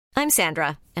I'm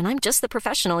Sandra, and I'm just the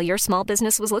professional your small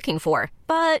business was looking for.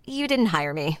 But you didn't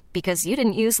hire me because you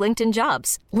didn't use LinkedIn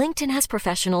Jobs. LinkedIn has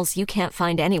professionals you can't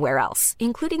find anywhere else,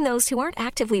 including those who aren't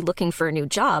actively looking for a new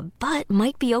job, but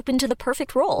might be open to the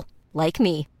perfect role, like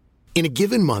me. In a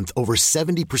given month, over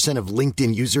 70% of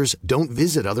LinkedIn users don't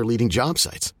visit other leading job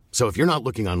sites. So if you're not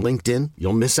looking on LinkedIn,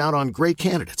 you'll miss out on great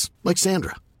candidates like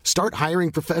Sandra. Start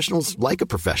hiring professionals like a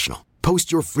professional.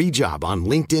 Post your free job on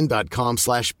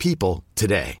linkedin.com/people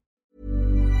today.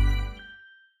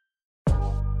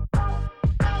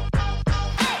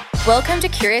 Welcome to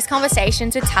Curious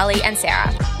Conversations with Tully and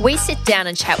Sarah. We sit down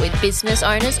and chat with business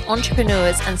owners,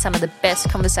 entrepreneurs, and some of the best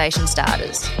conversation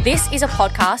starters. This is a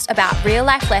podcast about real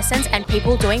life lessons and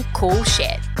people doing cool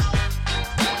shit.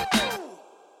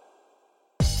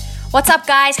 What's up,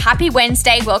 guys? Happy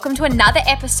Wednesday. Welcome to another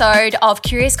episode of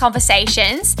Curious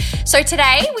Conversations. So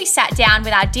today we sat down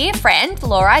with our dear friend,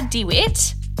 Laura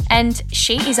DeWitt, and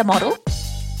she is a model.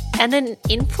 And an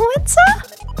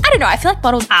influencer? I don't know. I feel like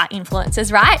models are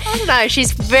influencers, right? I don't know.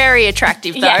 She's very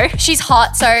attractive, though. Yeah, she's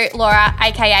hot. So Laura,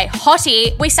 aka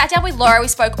Hottie, we sat down with Laura. We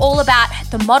spoke all about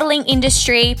the modeling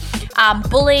industry,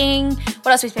 bullying.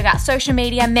 What else we spoke about? Social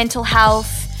media, mental health.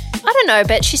 I don't know,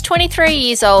 but she's 23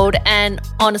 years old, and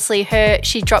honestly,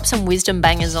 she dropped some wisdom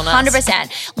bangers on us.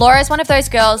 100%. Laura's one of those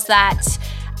girls that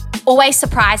always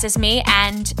surprises me,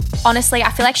 and honestly,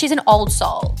 I feel like she's an old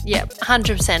soul. Yep,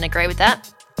 100% agree with that.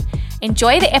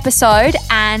 Enjoy the episode,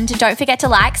 and don't forget to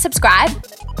like, subscribe,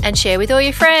 and share with all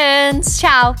your friends.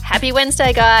 Ciao. Happy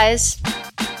Wednesday, guys.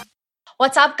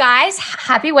 What's up, guys?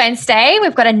 Happy Wednesday.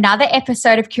 We've got another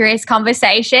episode of Curious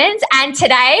Conversations. And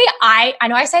today, I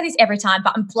know I say this every time,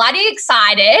 but I'm bloody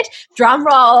excited. Drum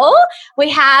roll.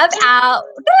 We have one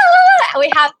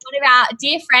of our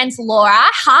dear friends, Laura.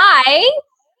 Hi.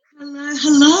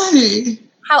 Hello.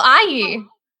 How are you?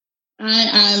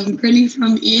 I am grinning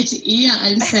from ear to ear.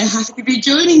 I'm so happy to be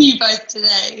joining you both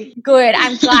today. Good.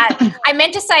 I'm glad. I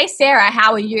meant to say, Sarah,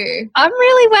 how are you? I'm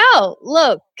really well.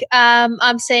 Look,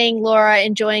 I'm seeing Laura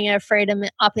enjoying her freedom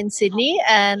up in Sydney,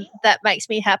 and that makes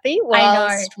me happy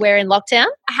whilst we're in lockdown.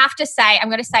 I have to say, I'm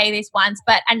going to say this once,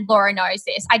 and Laura knows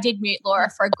this, I did mute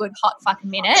Laura for a good hot fucking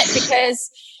minute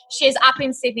because she's up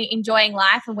in Sydney enjoying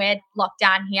life and we're locked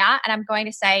down here. And I'm going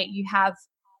to say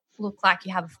look like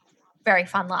you have very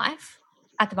fun life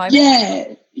at the moment.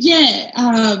 Yeah.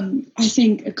 I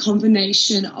think a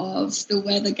combination of the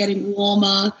weather getting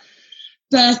warmer,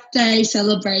 birthday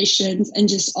celebrations, and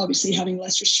just obviously having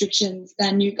less restrictions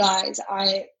than you guys.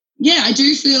 I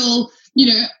do feel,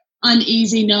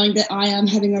 uneasy knowing that I am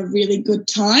having a really good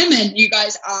time and you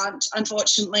guys aren't,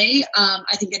 unfortunately.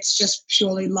 I think it's just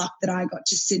purely luck that I got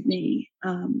to Sydney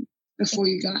before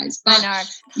you guys. But I know.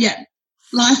 Yeah,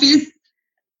 life is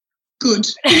good.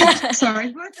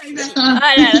 Sorry.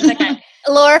 I know, that's okay.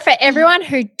 Laura, for everyone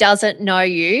who doesn't know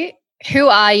you, who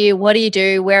are you? What do you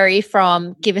do? Where are you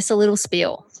from? Give us a little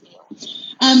spiel.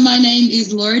 My name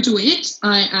is Laura DeWitt.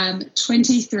 I am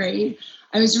 23.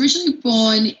 I was originally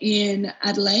born in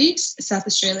Adelaide, South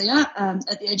Australia.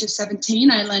 At the age of 17,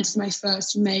 I landed my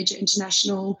first major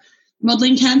international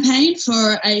modelling campaign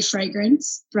for a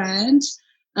fragrance brand.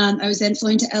 I was then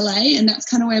flown to LA, and that's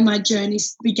kind of where my journey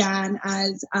began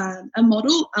as a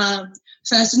model.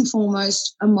 First and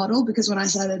foremost, a model, because when I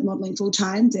started modeling full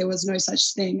time, there was no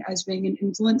such thing as being an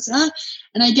influencer.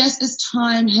 And I guess as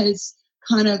time has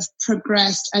kind of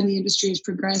progressed and the industry has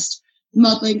progressed,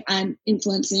 modeling and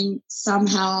influencing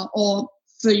somehow, or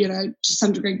to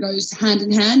some degree, goes hand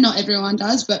in hand. Not everyone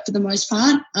does, but for the most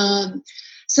part.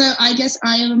 So I guess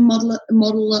I am a modeler. I am a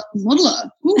modeler,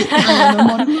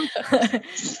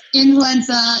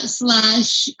 influencer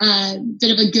 /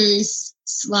 bit of a goose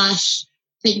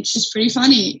 / think she's pretty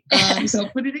funny. So I'll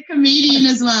put in a comedian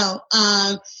as well.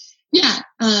 But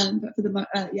for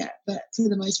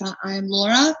the most part, I am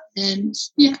Laura, and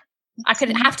yeah. I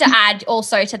could have to add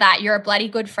also to that, you're a bloody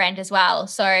good friend as well.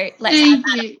 So let's add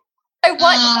that. So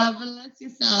bless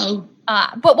yourself.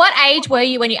 But what age were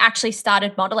you when you actually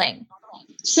started modelling?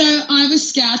 So I was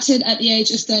scouted at the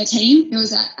age of 13. It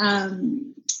was at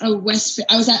a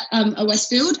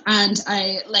Westfield, and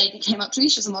a lady came up to me.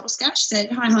 She was a model scout. She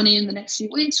said, "Hi, honey, in the next few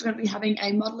weeks, we're going to be having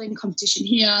a modelling competition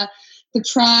here. The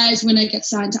prize winner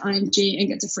gets signed to IMG and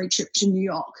gets a free trip to New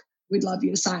York. We'd love you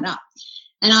to sign up."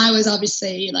 And I was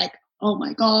obviously like, oh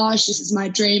my gosh, this is my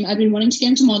dream. I've been wanting to get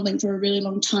into modelling for a really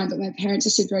long time, but my parents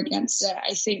are super against it.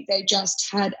 I think they just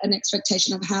had an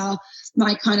expectation of how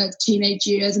my kind of teenage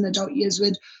years and adult years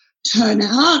would turn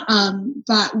out.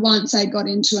 But once I got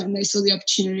into it and they saw the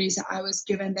opportunities that I was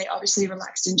given, they obviously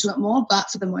relaxed into it more. But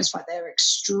for the most part, they were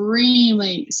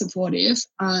extremely supportive.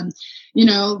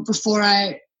 Before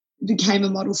I became a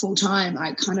model full time.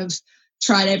 I kind of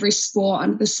tried every sport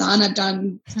under the sun. I've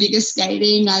done figure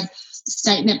skating. I've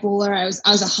state netballer. I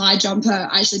was a high jumper.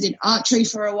 I actually did archery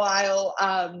for a while.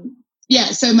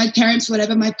 So my parents,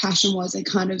 whatever my passion was, they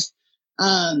kind of,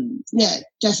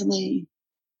 definitely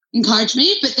encouraged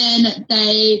me. But then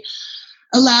they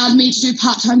allowed me to do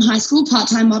part-time high school,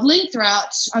 part-time modelling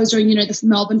throughout. I was doing, the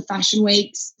Melbourne Fashion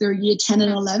Weeks through year 10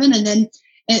 and 11. And then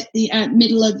at the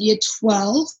middle of year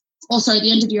 12,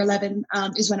 the end of year 11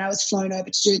 is when I was flown over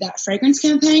to do that fragrance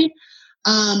campaign.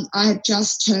 I had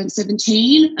just turned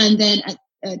 17, and then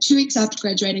 2 weeks after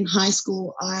graduating high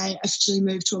school, I officially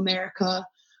moved to America,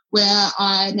 where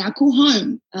I now call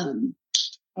home.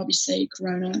 Obviously,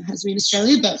 Corona has me in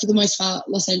Australia, but for the most part,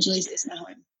 Los Angeles is my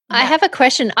home. I have a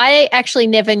question. I actually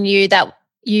never knew that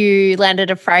you landed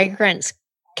a fragrance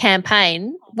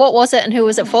campaign. What was it and who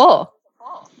was it for?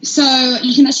 So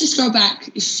you can actually scroll back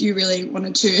if you really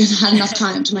wanted to and had enough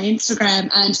time to my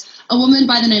Instagram, and a woman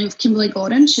by the name of Kimberly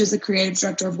Gordon, she was the creative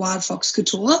director of Wild Fox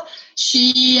Couture.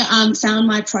 She found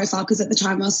my profile because at the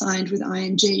time I was signed with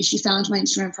IMG. She found my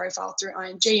Instagram profile through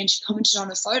IMG and she commented on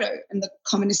a photo, and the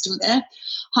comment is still there.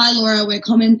 Hi Laura,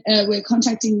 we're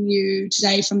contacting you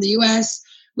today from the US.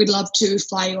 We'd love to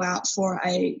fly you out for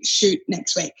a shoot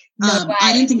next week.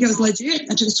 I didn't think it was legit.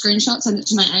 I took a screenshot, sent it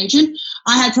to my agent.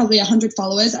 I had probably 100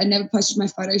 followers. I never posted my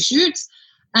photo shoots.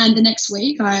 And the next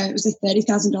week, it was a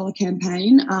 $30,000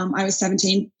 campaign. I was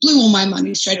 17, blew all my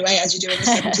money straight away, as you do when you're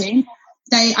 17.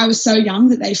 I was so young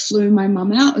that they flew my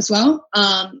mum out as well.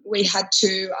 We had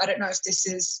to, I don't know if this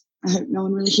is, I hope no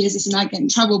one really hears this and I get in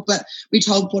trouble, but we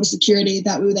told Border Security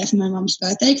that we were there for my mum's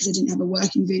birthday because I didn't have a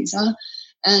working visa.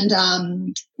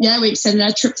 And, we extended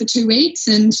our trip for 2 weeks,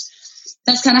 and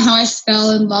that's kind of how I fell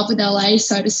in love with LA,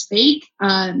 so to speak.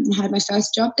 Had my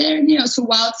first job there, and, it was for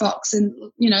Wild Fox. And,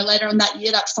 later on that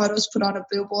year, that photo was put on a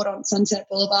billboard on Sunset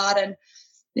Boulevard, and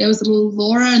there was little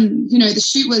Laura, and, the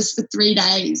shoot was for 3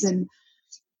 days, and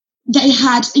they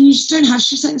had, and you just don't have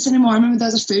shoots like this anymore. I remember there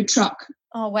was a food truck.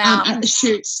 Oh, wow. At the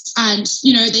shoots, and,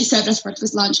 they served us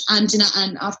breakfast, lunch, and dinner,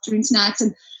 and afternoon snacks,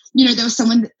 and there was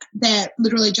someone there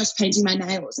literally just painting my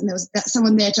nails, and there was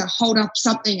someone there to hold up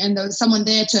something, and there was someone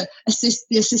there to assist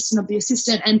the assistant of the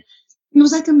assistant, and it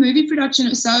was like a movie production. It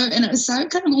was so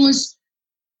kind of almost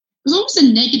a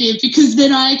negative, because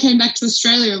then I came back to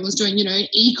Australia and was doing,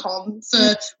 e-com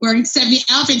for wearing 70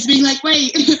 outfits, being like,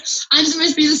 wait, I'm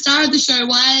supposed to be the star of the show.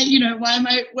 Why am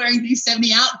I wearing these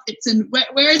 70 outfits, and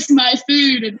where is my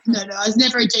food? And no, I was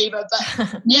never a diva.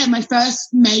 But yeah, my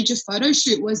first major photo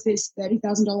shoot was this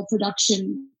 $30,000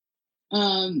 production.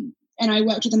 And I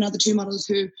worked with another 2 models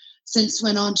who since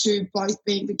went on to both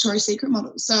being Victoria's Secret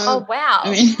models. So, oh, wow.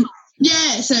 I mean,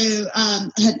 yeah, so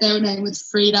their name was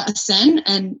Frida Asen,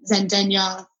 and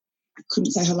Zendenya, I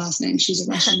couldn't say her last name, she's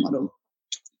a Russian model.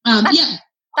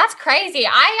 That's crazy.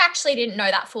 I actually didn't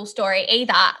know that full story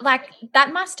either. Like,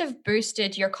 that must have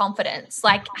boosted your confidence,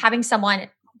 like having someone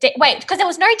because there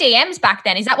was no DMs back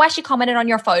then. Is that why she commented on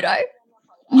your photo?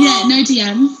 Yeah, no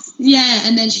DMs. Yeah,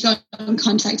 and then she got in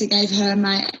contact. I gave her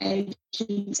my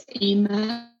agent's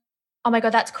email. Oh my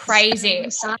God, that's crazy.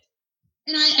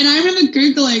 And I remember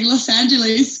Googling Los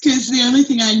Angeles, because the only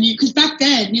thing I knew, because back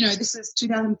then, this was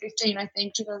 2015, I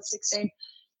think, 2016,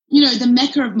 the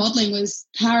mecca of modelling was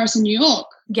Paris and New York.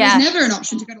 Yeah. There was never an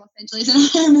option to go to Los Angeles. And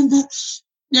I remember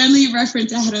the only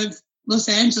reference I had of Los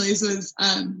Angeles was,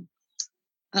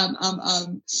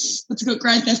 what's it called,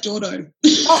 Grand Theft Auto.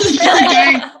 Oh,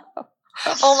 really?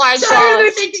 Oh my God. So I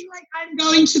remember thinking, like, I'm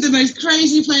going to the most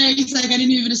crazy place. Like, I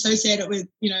didn't even associate it with,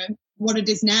 what it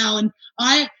is now. And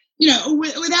I,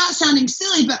 without sounding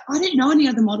silly, but I didn't know any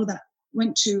other model that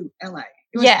went to LA.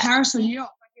 It was Paris or New York.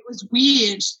 Like, it was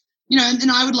weird,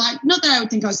 and I would not that I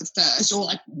would think I was the first or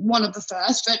like one of the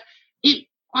first, but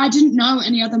I didn't know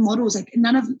any other models. Like,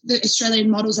 none of the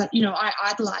Australian models that, I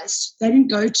idolized, they didn't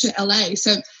go to LA.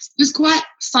 So it was quite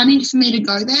funny for me to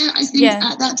go there, I think,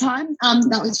 at that time.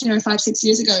 That was, 5-6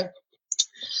 years ago.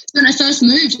 When I first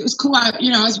moved, it was cool. I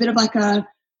was a bit of like a,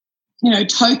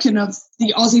 token of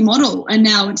the Aussie model, and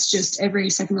now it's just every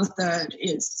second or third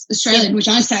is Australian, which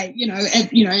I say,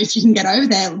 if you can get over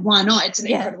there, why not? It's an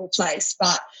incredible place.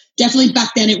 But definitely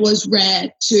back then it was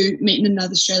rare to meet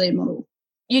another Australian model.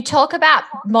 You talk about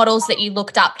models that you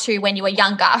looked up to when you were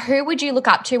younger. Who would you look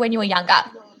up to when you were younger?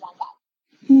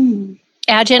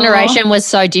 Our generation was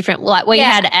so different. Like, we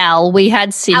had Al, we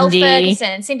had Cindy. Al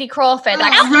Ferguson, Cindy Crawford.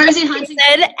 Rosie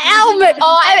Huntington. Al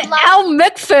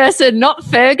McPherson, not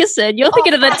Ferguson. You're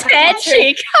thinking of the tan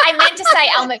chick. I meant to say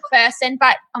Al McPherson,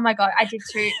 but oh my God, I did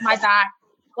too. My bad.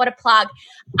 What a plug.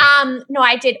 No,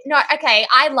 I did. No, okay,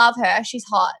 I love her. She's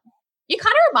hot. You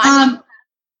kind of remind me.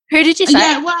 Who did you say?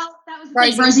 Yeah, well, that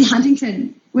was Rosie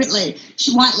Huntington Whiteley.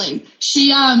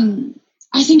 She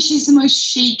I think she's the most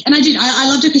chic, and I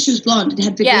loved her because she was blonde and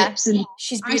had big lips, and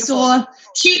she's beautiful. I saw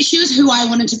she was who I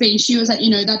wanted to be. She was like,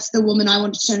 that's the woman I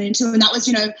wanted to turn into, and that was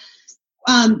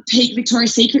peak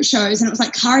Victoria's Secret shows, and it was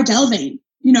like Cara Delevingne.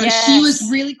 She was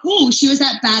really cool. She was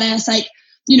that badass, like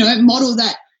model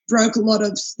that broke a lot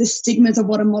of the stigmas of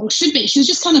what a model should be. She was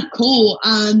just kind of cool.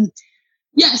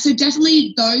 So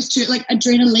definitely those two, like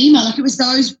Adriana Lima, like it was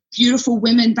those beautiful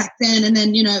women back then, and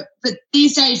then but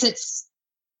these days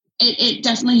it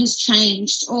definitely has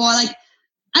changed. Or like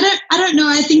I don't know.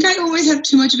 I think I always have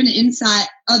too much of an insight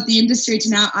of the industry to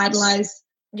now idolize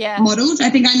models. I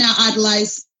think I now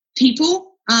idolize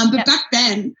people. But back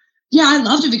then, I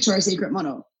loved a Victoria's Secret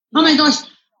model. Oh my gosh,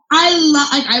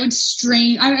 I would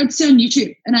stream. I would sit on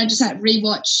YouTube and I just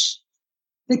rewatch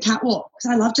the catwalk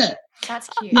because I loved it. That's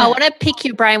cute. I want to pick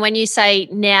your brain when you say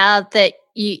now that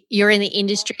you're in the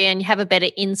industry and you have a better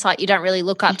insight, you don't really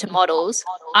look up to models.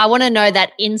 I want to know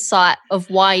that insight of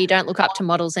why you don't look up to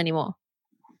models anymore.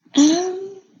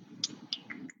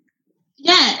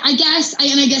 I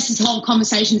guess this whole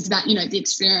conversation is about, the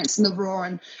experience and the raw.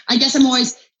 And I guess I'm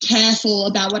always careful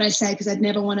about what I say because I'd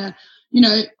never want to,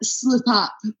 slip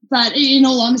up. But in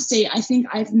all honesty, I think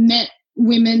I've met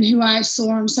women who I saw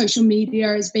on social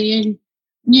media as being,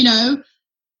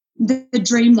 the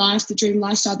dream life, the dream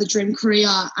lifestyle, the dream career.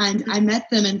 And I met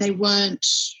them and they weren't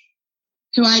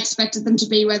who I expected them to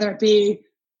be, whether it be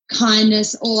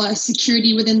kindness or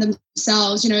security within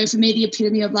themselves. For me, the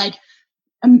epitome of like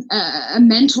a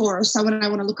mentor or someone I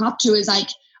want to look up to is like,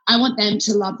 I want them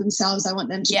to love themselves. I want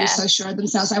them to be so sure of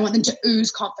themselves. I want them to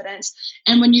ooze confidence.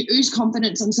 And when you ooze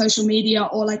confidence on social media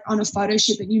or like on a photo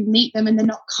shoot and you meet them and they're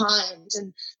not kind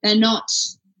and they're not,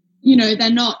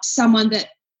 they're not someone that,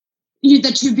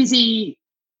 they're too busy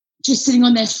just sitting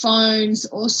on their phones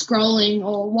or scrolling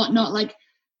or whatnot. Like,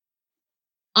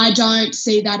 I don't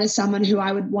see that as someone who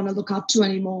I would want to look up to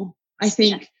anymore. I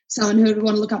think someone who would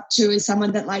want to look up to is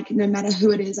someone that, like, no matter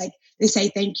who it is, like, they say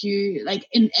thank you. Like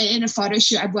in a photo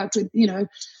shoot, I've worked with,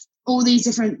 all these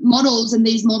different models, and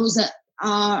these models that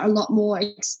are a lot more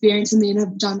experienced than me and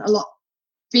have done a lot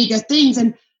bigger things.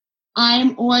 And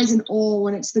I'm always in awe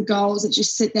when it's the girls that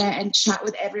just sit there and chat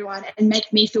with everyone and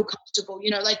make me feel comfortable.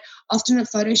 Like often at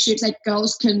photo shoots, like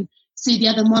girls can see the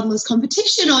other model as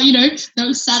competition, or,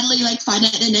 they'll sadly like find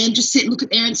out their name, just sit and look at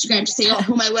their Instagram to see,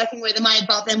 who am I working with? Am I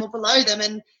above them or below them?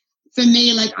 And for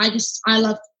me, like, I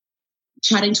love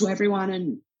chatting to everyone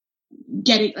and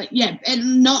getting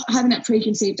and not having that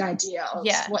preconceived idea of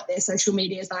what their social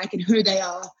media is like and who they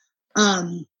are.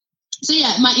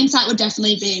 My insight would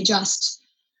definitely be just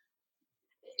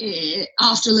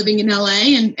after living in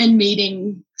LA and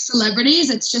meeting celebrities,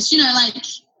 it's just,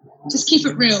 just keep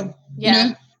it real.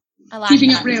 I like keeping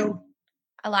that. It real.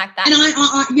 I like that. And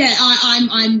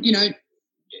I'm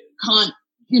can't,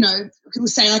 people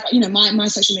say like, my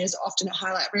social media is often a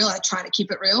highlight reel. I try to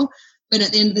keep it real. But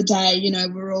at the end of the day,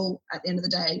 we're all at the end of the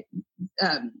day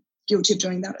guilty of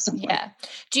doing that at some point. Yeah.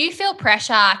 Do you feel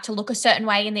pressure to look a certain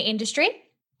way in the industry?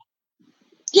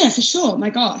 Yeah, for sure. My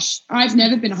gosh, I've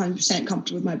never been 100%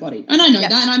 comfortable with my body. And I know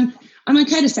that, and I'm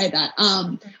okay to say that.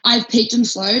 I've peaked and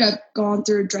flowed. I've gone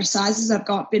through dress sizes. I've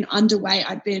been underweight.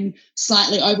 I've been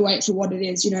slightly overweight for what it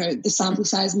is, the sample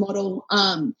size model.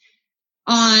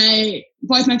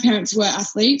 Both my parents were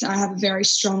athletes. I have a very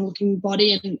strong looking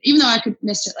body, and even though I could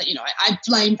necessarily, I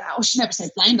blame that, or should never say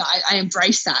blame that, I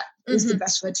embrace that is the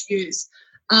best word to use.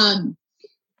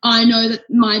 I know that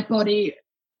my body,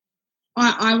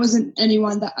 I wasn't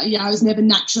anyone that, I was never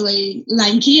naturally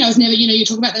lanky. I was never, you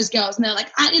talk about those girls and they're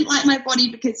like, I didn't like my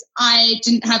body because I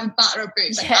didn't have a butt or a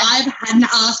boobs. Like, I've had an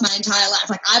ass my entire life.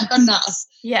 Like, I've got an ass.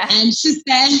 Yeah. And she's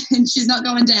there and she's not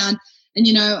going down. And,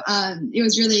 it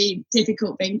was really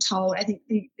difficult being told. I think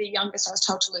the youngest I was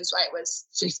told to lose weight was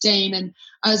 15. And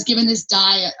I was given this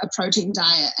diet, a protein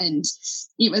diet, and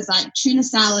it was like tuna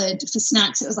salad for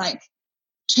snacks. It was like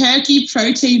turkey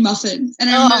protein muffins. And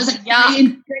I remember it was like 3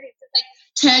 ingredients, like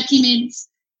turkey mince,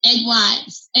 egg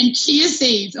whites, and chia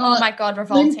seeds. Oh my God,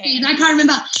 revolting. I can't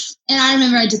remember. And I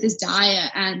remember I did this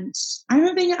diet, and I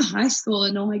remember being at high school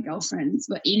and all my girlfriends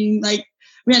were eating like,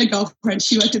 we had a girlfriend,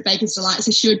 she worked at Baker's Delight,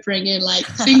 so she would bring in like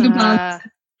finger buns,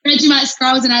 Vegemite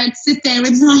scrolls, and I would sit there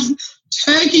with like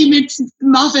turkey mixed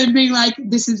muffin being like,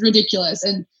 this is ridiculous.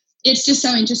 And it's just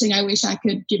so interesting. I wish I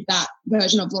could give that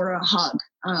version of Laura a hug.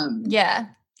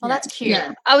 That's cute.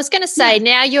 Yeah. I was going to say,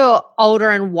 now you're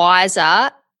older and wiser.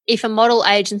 If a model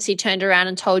agency turned around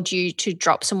and told you to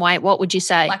drop some weight, what would you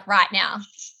say? Like right now?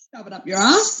 Shove it up your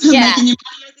ass. Yeah.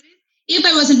 If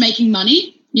I wasn't making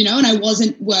money, and I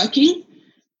wasn't working,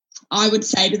 I would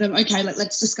say to them, okay,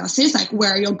 let's discuss this. Like,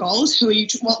 where are your goals?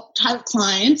 What type of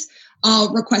clients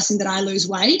are requesting that I lose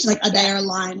weight? Like, are they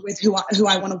aligned with who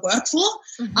I want to work for?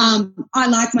 Mm-hmm. I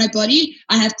like my body.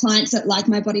 I have clients that like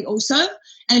my body also.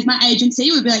 And if my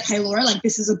agency would be like, hey, Laura, like,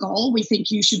 this is a goal. We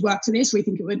think you should work for this. We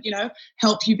think it would,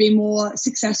 help you be more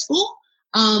successful.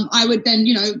 I would then,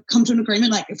 come to an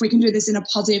agreement, like, if we can do this in a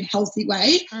positive, healthy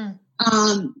way,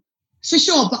 for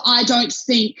sure. But I don't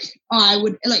think I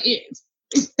would, like,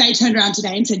 if they turned around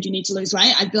today and said you need to lose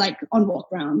weight, I'd be like, on what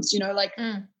grounds,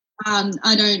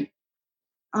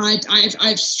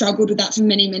 I've struggled with that for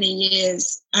many, many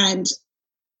years. And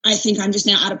I think I'm just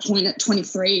now at a point at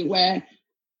 23 where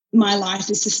my life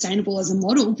is sustainable as a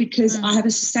model because I have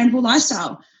a sustainable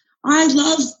lifestyle. I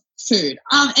love food.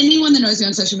 Anyone that knows me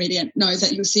on social media knows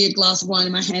that you'll see a glass of wine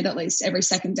in my hand at least every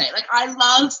second day. Like, I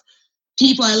love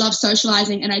people. I love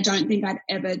socializing, and I don't think I'd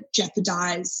ever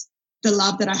jeopardize the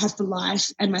love that I have for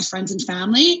life and my friends and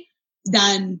family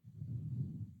than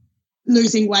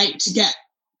losing weight to get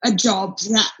a job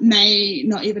that may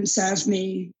not even serve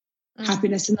me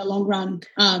happiness in the long run.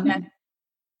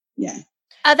 Yeah.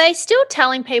 Are they still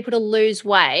telling people to lose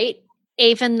weight,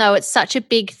 even though it's such a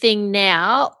big thing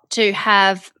now to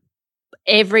have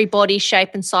every body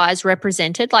shape and size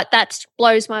represented? Like, that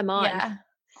blows my mind.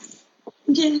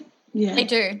 Yeah. They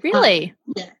do. Really?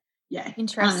 Yeah.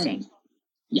 Interesting.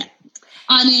 Yeah.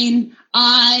 I mean,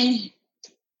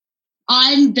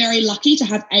 I'm very lucky to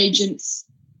have agents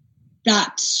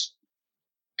that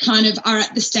kind of are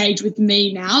at the stage with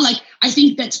me now. Like, I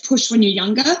think that's pushed when you're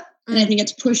younger, and I think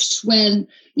it's pushed when,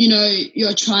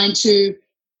 you're trying to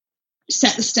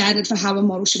set the standard for how a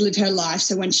model should live her life.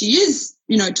 So when she is,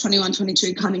 21,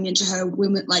 22, coming into her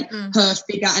women, like her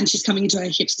figure, and she's coming into her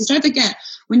hips. Because don't forget,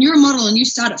 when you're a model and you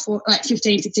start at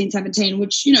 15, 16, 17,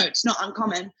 which, it's not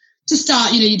uncommon to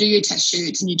start, you do your test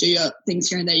shoots and you do your things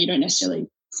here and there. You don't necessarily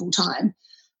full time.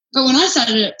 But when I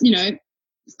started at,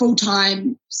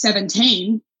 full-time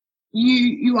 17,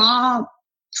 you are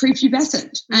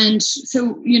prepubescent. And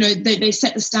so, they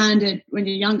set the standard when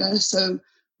you're younger. So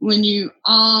when you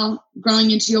are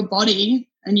growing into your body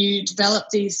and you develop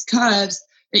these curves,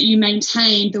 that you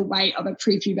maintain the weight of a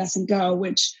prepubescent girl,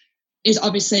 which is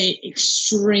obviously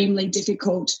extremely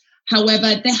difficult.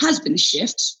 However, there has been a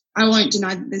shift. I won't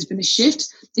deny that there's been a shift.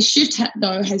 The shift,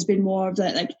 though, has been more of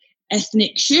the, like,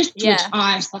 ethnic shift, which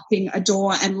I fucking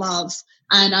adore and love.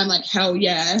 And I'm like, hell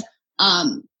yeah,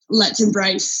 let's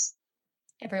embrace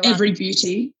every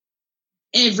beauty,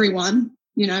 everyone,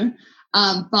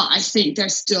 But I think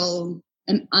there's still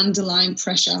an underlying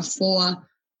pressure for,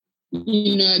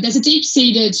 there's a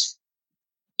deep-seated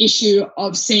issue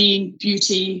of seeing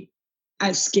beauty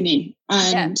as skinny.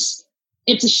 And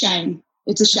it's a shame.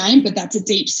 It's a shame, but that's a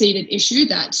deep-seated issue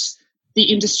that the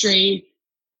industry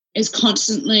is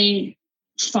constantly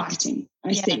fighting.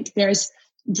 I think there's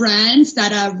brands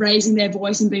that are raising their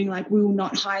voice and being like, we will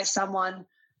not hire someone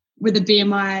with a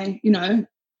BMI,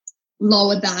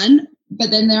 lower than,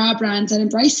 but then there are brands that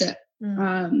embrace it.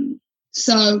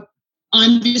 So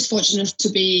I'm just fortunate to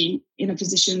be in a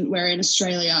position where in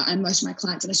Australia, and most of my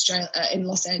clients in Australia, in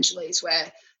Los Angeles,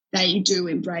 where they do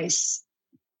embrace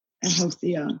a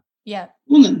healthier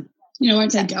woman. I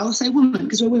won't say girl, I'll say woman,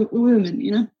 because we're women,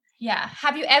 Yeah.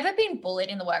 Have you ever been bullied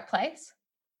in the workplace?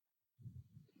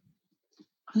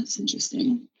 That's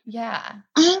interesting. Yeah.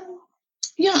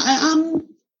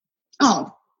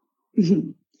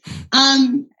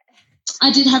 I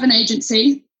did have an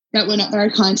agency that were not very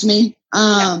kind to me.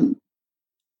 And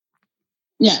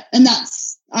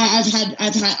that's I've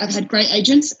had great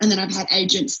agents, and then I've had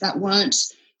agents that weren't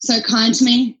so kind to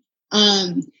me.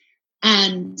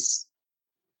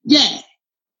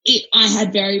 I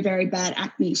had very, very bad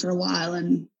acne for a while,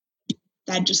 and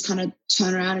they'd just kind of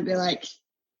turn around and be like,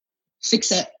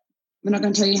 fix it. We're not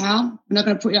going to tell you how. We're not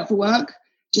going to put you up for work.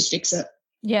 Just fix it.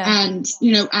 Yeah. And,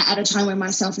 at a time when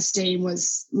my self-esteem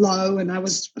was low and I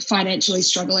was financially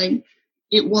struggling,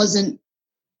 they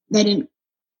didn't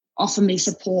offer me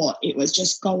support. It was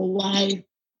just go away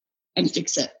and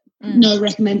fix it. No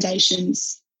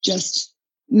recommendations, just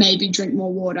maybe drink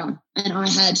more water. And I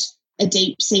had a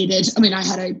deep-seated, I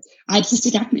had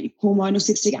cystic acne, hormonal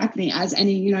cystic acne, as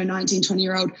any, 19,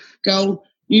 20-year-old girl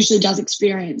usually does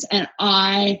experience. And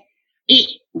it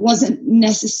wasn't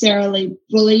necessarily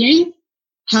bullying.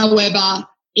 However,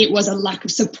 it was a lack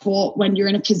of support when you're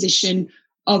in a position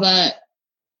of a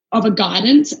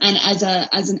guidance. And as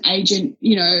an agent,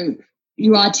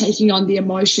 you are taking on the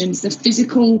emotions, the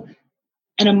physical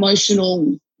and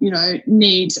emotional,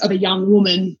 needs of a young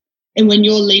woman. And when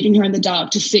you're leaving her in the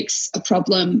dark to fix a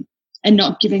problem and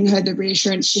not giving her the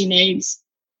reassurance she needs,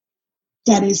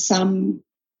 that is some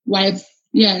way of,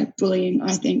 bullying,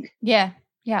 I think. Yeah.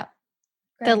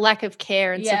 The lack of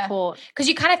care and support. Because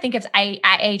you kind of think of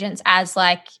agents as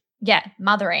like,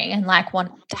 mothering and like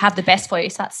want to have the best for you.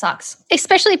 So that sucks.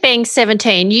 Especially being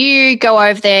 17, you go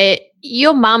over there,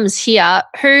 your mum's here.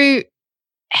 Who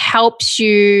helps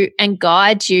you and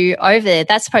guides you over there?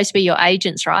 That's supposed to be your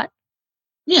agents, right?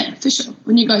 Yeah, for sure.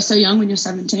 When you go so young, when you're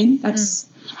 17, that's,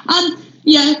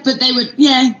 but they would,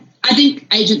 I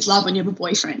think agents love when you have a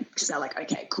boyfriend because they're like,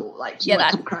 okay, cool. Like, you won't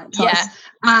come crying to us.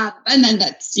 And then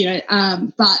that's,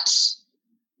 but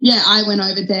yeah, I went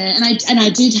over there and I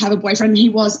did have a boyfriend. He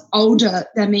was older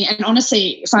than me. And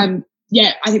honestly, I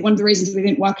think one of the reasons we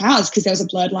didn't work out is because there was a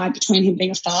blurred line between him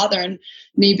being a father and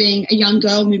me being a young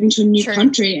girl moving to a new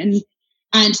country.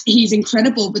 And he's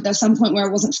incredible, but there's some point where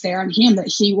it wasn't fair on him that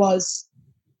he was,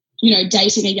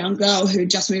 dating a young girl who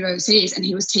just moved overseas, and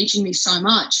he was teaching me so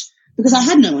much because I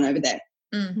had no one over there.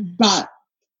 Mm-hmm. But,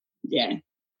 yeah.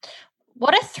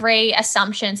 What are 3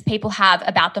 assumptions people have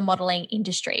about the modelling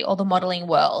industry or the modelling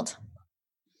world?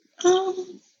 I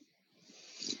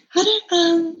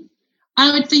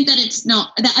would think that it's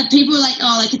not, that people are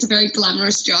like, it's a very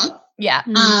glamorous job. Yeah.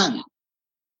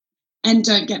 And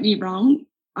don't get me wrong,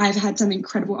 I've had some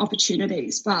incredible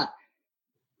opportunities, but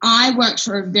I worked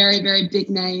for a very, very big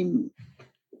name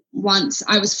once.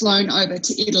 I was flown over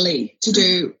to Italy to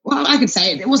do, I could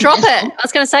say it. It wasn't drop it. I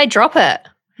was going to say drop it.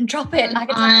 Drop it.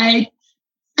 I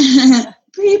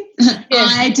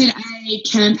did a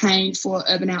campaign for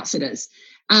Urban Outfitters,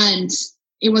 and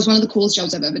it was one of the coolest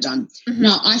jobs I've ever done. Mm-hmm.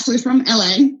 Now, I flew from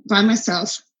LA by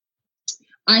myself.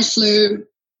 I flew,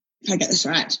 if I get this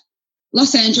right,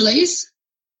 Los Angeles,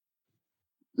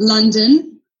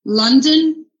 London,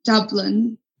 Dublin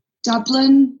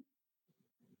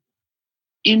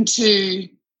into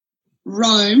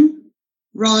Rome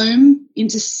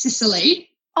into Sicily.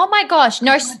 Oh my gosh,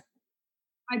 no.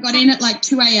 I got in at like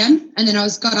 2 a.m. and then I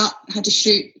got up, had to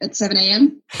shoot at 7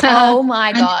 a.m. Oh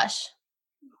my gosh.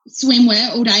 Swimwear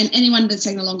all day, and anyone that's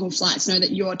taking a long haul flights know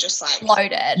that you're just like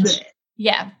loaded. Bleh.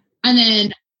 Yeah. And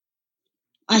then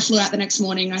I flew out the next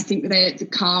morning. I think the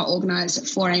car organised at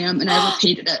 4 a.m. and I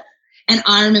repeated it. And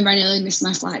I remember I nearly missed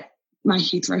my flight, my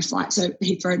Heathrow flight, so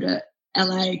Heathrow to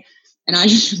LA. And I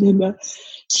just remember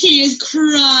tears,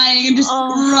 crying and just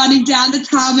running down the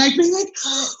tarmac, being like,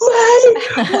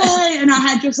 why? And I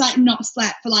had just like not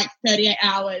slept for like 38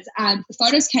 hours. And the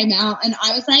photos came out and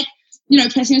I was like,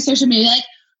 posting on social media,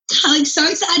 like so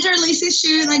excited to release this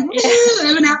shoot, like, woo,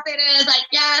 Urban Outfitters, like,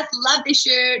 yes, love this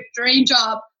shoot, dream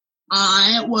job.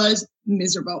 I was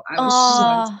miserable. I was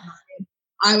so tired.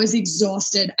 I was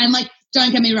exhausted. And like,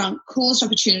 don't get me wrong, coolest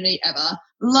opportunity ever.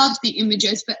 Loved the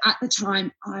images, but at the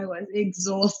time I was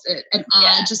exhausted and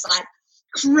I just like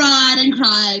cried and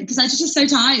cried because I was just so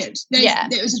tired.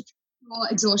 There was pure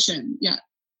exhaustion. Yeah.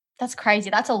 That's crazy.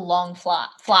 That's a long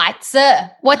flight, sir.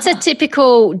 What's a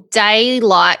typical day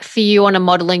like for you on a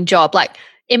modelling job? Like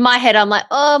in my head, I'm like,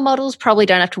 models probably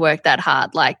don't have to work that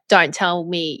hard. Like, don't tell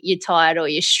me you're tired or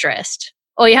you're stressed.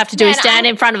 All you have to do is stand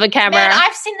in front of a camera. Man,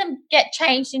 I've seen them get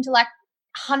changed into like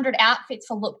 100 outfits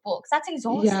for lookbooks. That's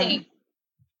exhausting.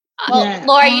 Well,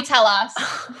 Laura, you tell us.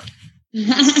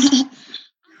 It's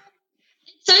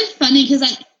so funny because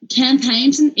like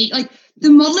campaigns and like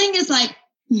the modelling is like,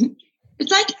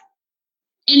 it's like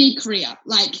any career.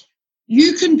 Like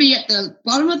you can be at the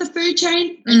bottom of the food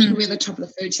chain and you can be at the top of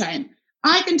the food chain.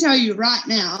 I can tell you right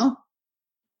now,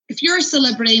 if you're a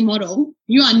celebrity model,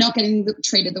 you are not getting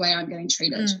treated the way I'm getting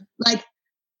treated. Like,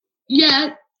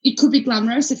 it could be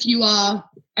glamorous if you are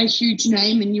a huge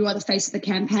name and you are the face of the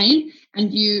campaign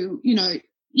and to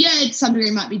some degree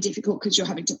it might be difficult because you're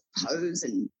having to pose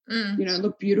and,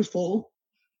 look beautiful.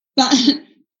 But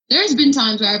there's been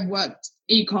times where I've worked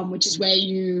e-com, which is where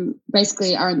you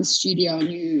basically are in the studio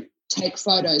and you take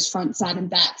photos front, side and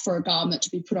back for a garment to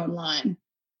be put online.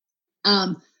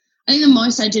 I think the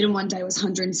most I did in one day was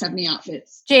 170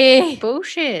 outfits. Gee.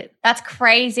 Bullshit. That's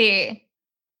crazy.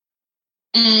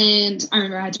 And I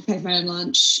remember I had to pay for my own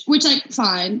lunch, which like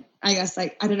fine, I guess.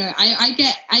 Like I don't know, I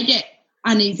get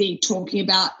uneasy talking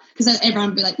about because everyone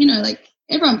would be like, like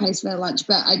everyone pays for their lunch,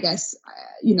 but I guess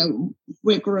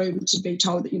we're groomed to be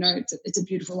told that it's a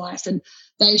beautiful life and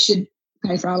they should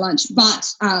pay for our lunch. But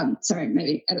sorry,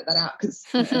 maybe edit that out because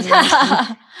it's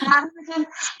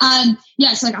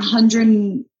like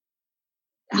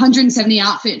 170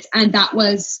 outfits, and that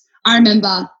was I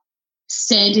remember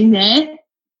standing there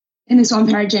in this one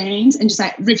pair of jeans and just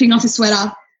like ripping off a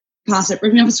sweater, passing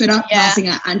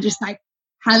it, and just like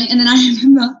having. And then I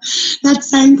remember that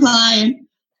same client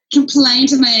complained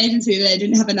to my agency that they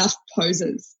didn't have enough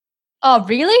poses. Oh,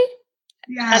 really?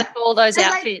 Yeah. Out of all those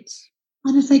outfits.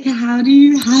 And it's like, how do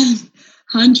you have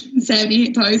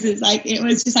 178 poses? Like, it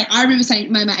was just like, I remember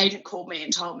saying, my agent called me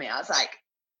and told me, I was like,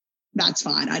 that's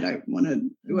fine. I don't want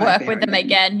to work with them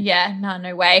again. Yeah,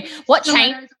 no way. What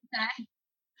change?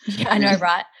 Yeah, I know,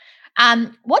 right?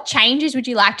 What changes would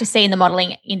you like to see in the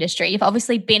modeling industry? You've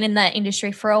obviously been in the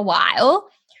industry for a while.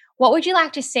 What would you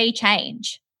like to see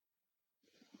change?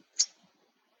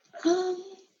 What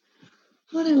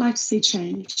would I like to see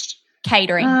changed?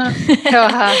 Catering.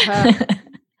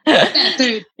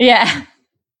 Food. Yeah.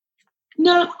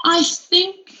 No, I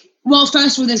think, well,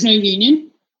 first of all, there's no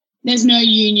union. There's no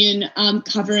union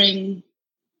covering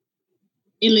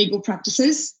illegal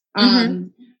practices.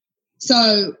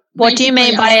 So what do you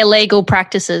mean by illegal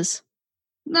practices?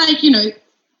 Like,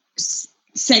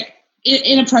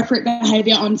 inappropriate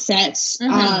behavior on set,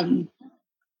 any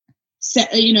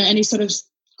sort of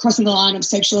crossing the line of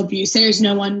sexual abuse. There is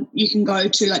no one you can go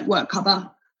to like work cover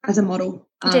as a model.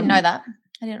 I didn't know that.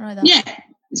 Yeah.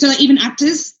 So like, even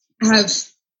actors have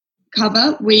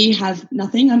cover. We have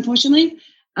nothing, unfortunately.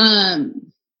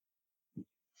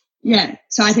 Yeah.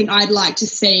 So I think I'd like to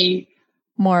see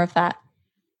more of that.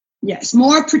 Yes.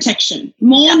 More protection,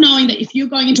 more knowing that if you're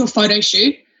going into a photo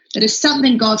shoot, that if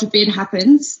something, God forbid,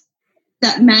 happens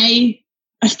that may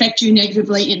affect you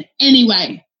negatively in any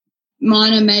way,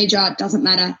 minor, major, doesn't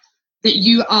matter, that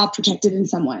you are protected in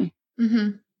some way.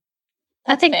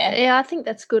 I think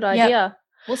that's a good idea. Yep.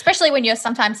 Well, especially when you're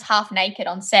sometimes half naked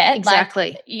on set.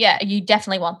 Exactly. You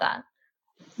definitely want that.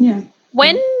 Yeah.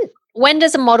 When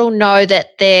does a model know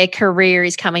that their career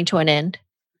is coming to an end?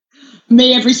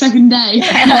 Me every second day.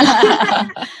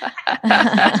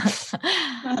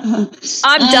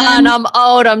 I'm done. I'm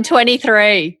old. I'm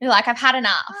 23. You're like, I've had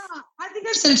enough. I think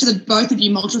I've said it to the both of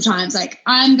you multiple times. Like,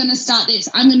 I'm going to start this.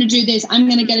 I'm going to do this. I'm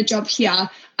going to get a job here.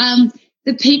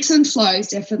 The peaks and flows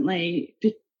definitely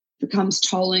becomes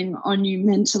tolling on you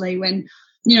mentally. When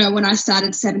I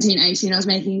started 17, 18, I was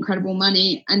making incredible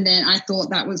money, and then I thought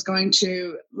that was going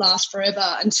to last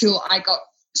forever until I got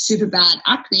super bad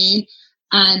acne,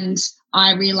 and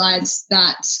I realized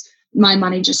that my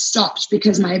money just stopped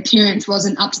because my appearance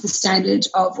wasn't up to the standard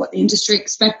of what the industry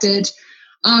expected.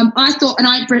 I thought, and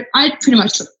I pretty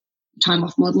much took time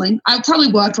off modeling. I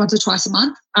probably worked once or twice a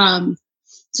month.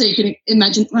 So you can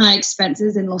imagine my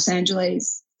expenses in Los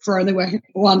Angeles for only working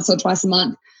once or twice a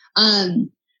month.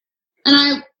 And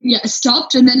I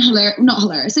stopped, and then not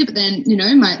hilariously, but then,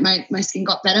 my skin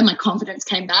got better, my confidence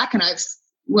came back, and I've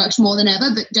worked more than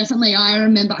ever. But definitely I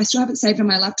remember, I still have it saved on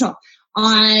my laptop.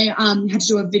 I had to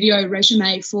do a video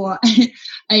resume for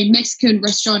a Mexican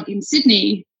restaurant in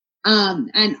Sydney,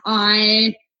 and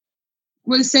I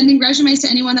was sending resumes to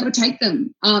anyone that would take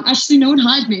them. Actually, no one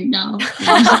hired me now.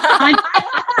 I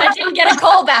didn't get a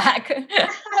call back.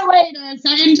 Wait a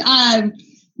second.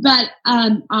 But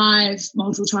I've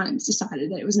multiple times decided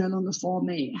that it was no longer for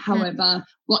me. However,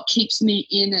 what keeps me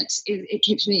in is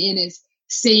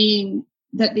seeing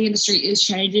that the industry is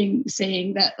changing,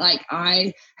 seeing that like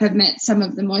I have met some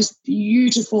of the most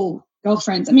beautiful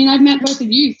girlfriends. I mean, I've met both of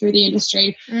you through the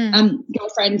industry,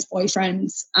 girlfriends,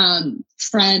 boyfriends,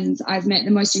 friends. I've met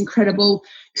the most incredible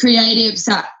creatives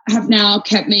that have now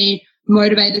kept me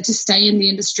motivated to stay in the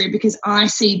industry, because I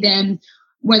see them,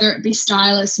 whether it be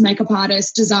stylists, makeup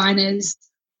artists, designers,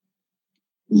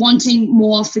 wanting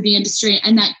more for the industry,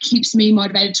 and that keeps me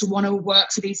motivated to want to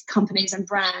work for these companies and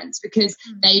brands because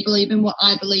they believe in what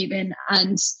I believe in.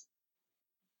 And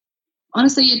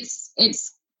honestly,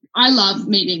 it's I love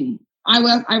meeting. I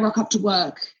rock up to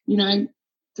work,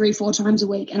 3-4 times a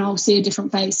week, and I'll see a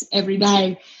different face every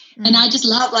day. And I just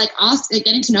love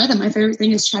getting to know them. My favorite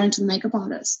thing is chatting to the makeup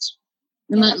artist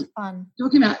and fun.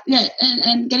 Talking about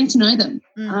and getting to know them.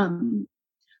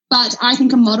 But I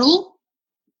think a model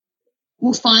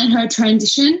will find her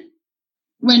transition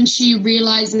when she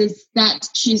realizes that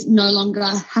she's no longer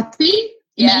happy.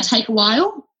 It may take a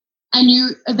while, and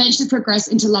you eventually progress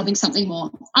into loving something more.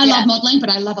 I love modeling, but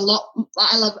I love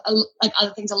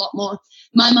other things a lot more.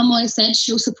 My mum always said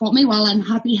she'll support me while I'm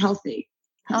happy, healthy.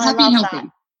 Happy and healthy.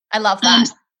 I love that.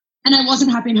 And I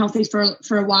wasn't happy and healthy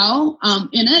for a while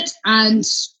in it, and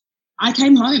I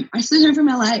came home. I flew home from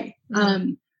LA,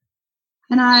 and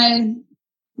I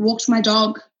walked my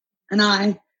dog. And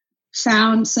I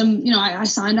found some, I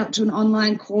signed up to an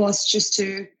online course just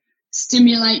to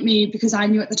stimulate me, because I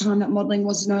knew at the time that modeling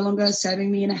was no longer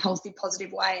serving me in a healthy,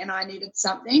 positive way. And I needed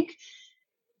something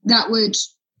that would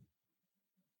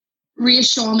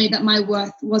reassure me that my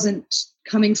worth wasn't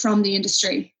coming from the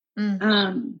industry.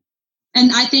 And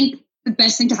I think the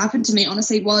best thing to happen to me,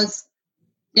 honestly, was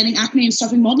getting acne and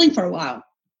stopping modeling for a while,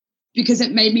 because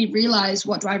it made me realize,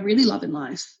 what do I really love in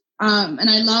life? And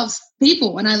I love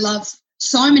people, and I love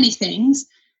so many things.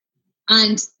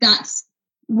 And that's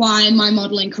why my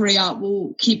modelling career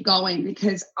will keep going,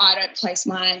 because I don't place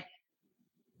my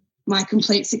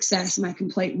complete success, my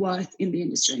complete worth in the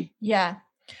industry. Yeah.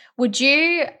 Would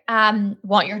you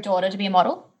want your daughter to be a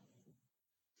model?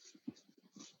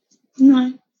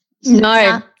 No.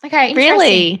 No. Okay. Interesting.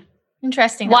 Really?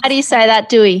 Interesting. Why do you say that,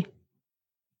 Dewey?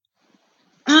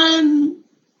 I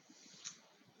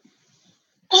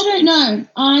don't know.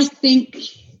 I think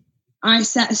I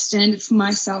set a standard for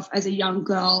myself as a young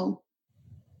girl,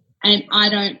 and I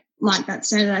don't like that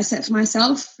standard I set for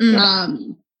myself. I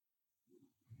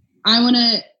want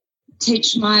to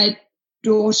teach my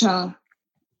daughter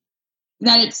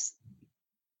that it's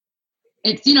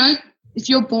you know, if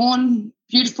you're born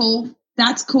beautiful,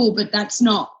 that's cool, but that's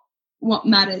not what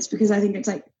matters, because I think it's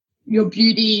like your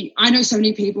beauty. I know so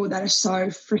many people that are so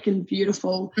freaking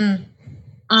beautiful,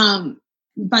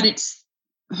 but it's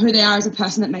who they are as a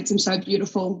person that makes them so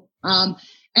beautiful. And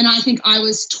I think I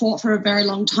was taught for a very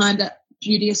long time that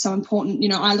beauty is so important. You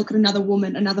know, I look at another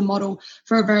woman, another model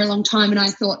for a very long time, and I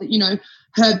thought that, you know,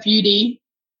 her beauty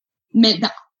meant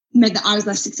that I was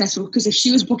less successful, because if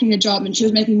she was booking a job and she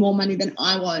was making more money than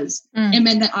I was, it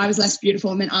meant that I was less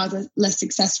beautiful, it meant I was less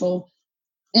successful.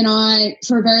 And I,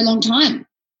 for a very long time,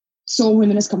 saw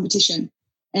women as competition.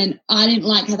 And I didn't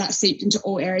like how that seeped into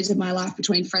all areas of my life,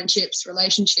 between friendships,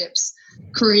 relationships,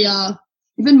 career,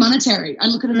 even monetary. I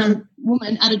look at another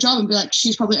woman at a job and be like,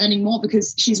 she's probably earning more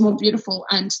because she's more beautiful.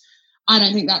 And I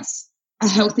don't think that's a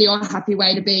healthy or happy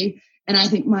way to be. And I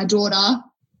think my daughter,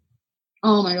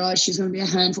 oh my God, she's going to be a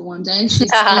handful one day.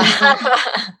 She's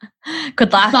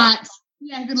good luck. But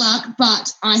yeah, good luck.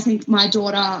 But I think my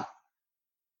daughter,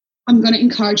 I'm going to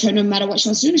encourage her no matter what she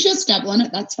wants to do. If she wants to dabble in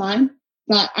it, that's fine.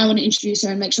 But I want to introduce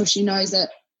her and make sure she knows that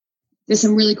there's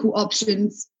some really cool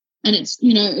options. And it's,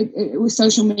 you know, with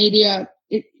social media,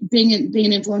 being an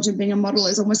influencer, being a model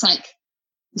is almost like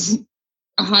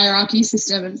a hierarchy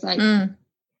system. It's like,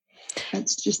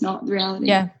 that's just not the reality.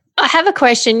 Yeah. I have a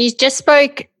question. You just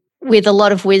spoke with a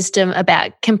lot of wisdom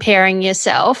about comparing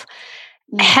yourself.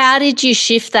 How did you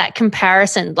shift that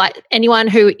comparison? Like, anyone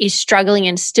who is struggling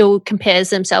and still compares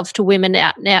themselves to women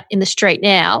out now in the street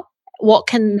now, what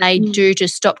can they do to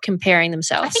stop comparing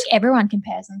themselves? I think everyone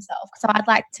compares themselves, so I'd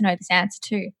like to know this answer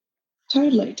too.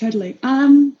 Totally.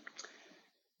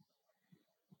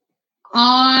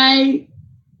 I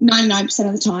 99%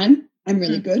 of the time I'm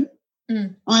really good.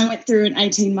 I went through an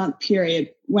 18-month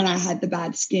period when I had the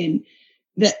bad skin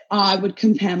that I would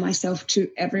compare myself to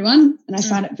everyone, and I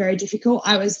found it very difficult.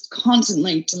 I was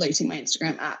constantly deleting my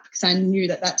Instagram app because I knew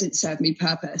that didn't serve me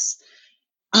purpose.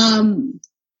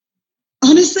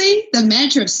 Honestly, the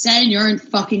mantra of stay in your own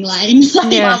fucking lane.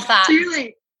 Yeah, love that.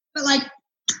 Truly. But like,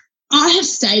 I have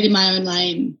stayed in my own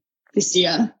lane this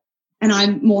year, and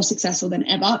I'm more successful than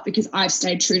ever because I've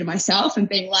stayed true to myself and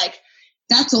being like,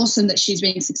 that's awesome that she's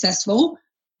being successful.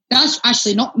 That's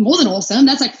actually not more than awesome.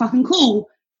 That's like fucking cool.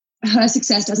 Her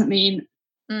success doesn't mean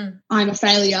I'm a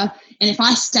failure. And if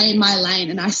I stay in my lane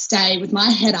and I stay with my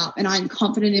head up and I'm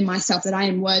confident in myself that I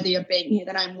am worthy of being here,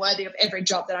 that I'm worthy of every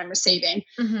job that I'm receiving,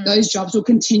 those jobs will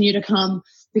continue to come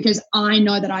because I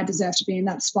know that I deserve to be in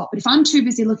that spot. But if I'm too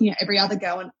busy looking at every other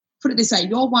girl, and put it this way,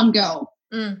 you're one girl,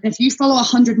 and if you follow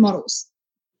 100 models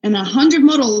and 100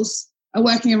 models are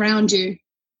working around you,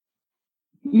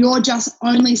 you're just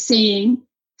only seeing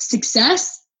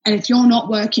success. And if you're not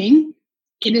working,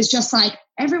 it is just like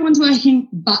everyone's working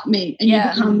but me, and you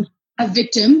become a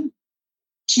victim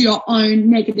to your own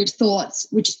negative thoughts,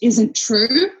 which isn't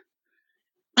true.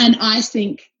 And I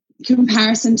think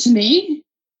comparison to me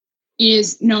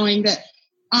is knowing that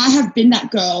I have been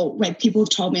that girl where people have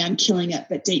told me I'm killing it,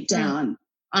 but deep down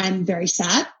I'm very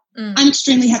sad. I'm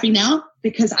extremely happy now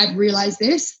because I've realized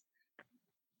this,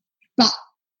 but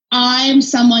I'm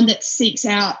someone that seeks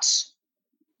out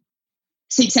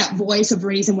voice of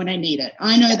reason when I need it.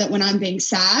 I know that when I'm being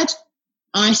sad,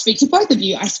 I speak to both of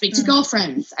you. I speak to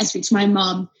girlfriends. I speak to my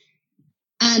mum.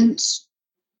 And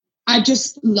I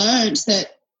just learned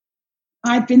that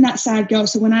I've been that sad girl.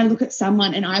 So when I look at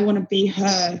someone and I want to be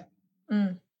her,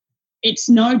 it's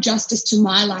no justice to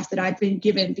my life that I've been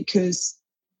given because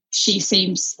she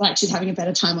seems like she's having a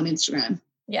better time on Instagram.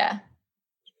 Yeah,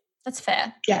 that's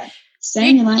fair. Yeah. Stay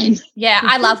in your lane. Yeah,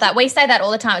 I love that. We say that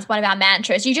all the time. It's one of our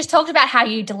mantras. You just talked about how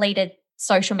you deleted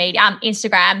social media,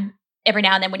 Instagram, every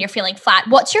now and then when you're feeling flat.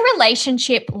 What's your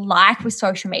relationship like with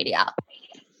social media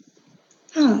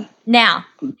now?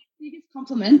 The biggest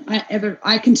compliment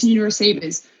I continue to receive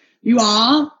is you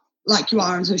are like you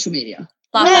are on social media.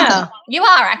 Love that. You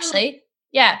are actually.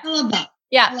 Yeah. I love that.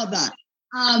 Yeah. I love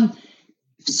that.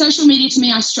 Social media to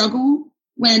me, I struggle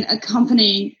when a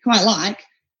company who I like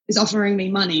is offering me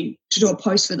money to do a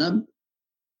post for them,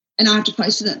 and I have to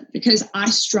post for them because I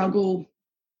struggle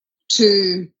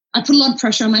I put a lot of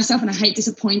pressure on myself, and I hate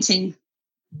disappointing,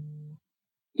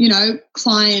 you know,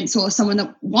 clients or someone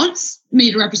that wants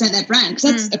me to represent their brand,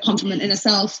 because that's a compliment in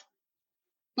itself.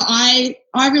 But I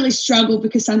really struggle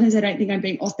because sometimes I don't think I'm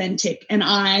being authentic, and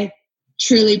I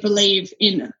truly believe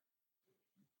in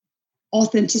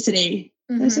authenticity.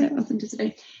 Did I say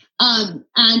authenticity? And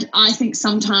I think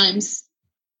sometimes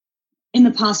in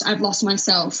the past I've lost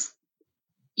myself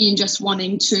in just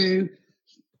wanting to,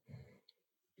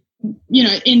 you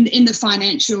know, in the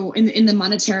financial, in the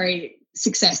monetary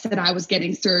success that I was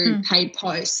getting through paid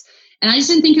posts. And I just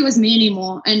didn't think it was me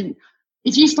anymore. And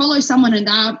if you follow someone and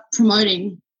they're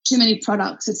promoting too many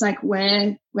products, it's like,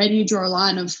 where do you draw a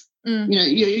line of, you know,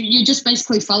 you're just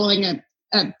basically following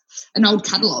an old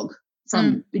catalogue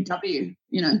from Big W,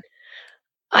 you know.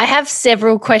 I have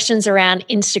several questions around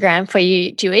Instagram for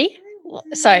you, Dewey.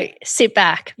 So sit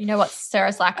back. You know what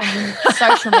Sarah's like on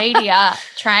social media,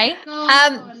 Trey.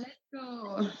 Let's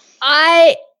go.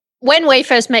 When we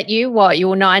first met you, you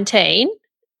were 19,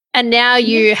 and now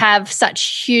you have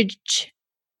such huge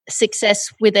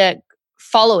success with a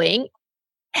following.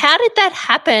 How did that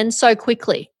happen so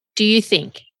quickly, do you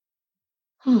think?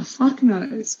 Oh, fuck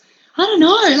knows. I don't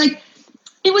know. Like,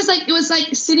 it was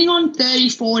like sitting on 30,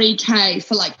 40K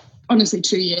for like, honestly,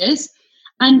 2 years.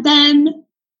 And then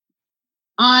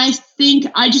I think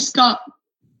I just got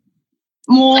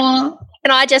more.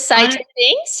 Can I just say 2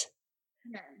 things?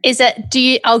 Is that,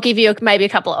 I'll give you maybe a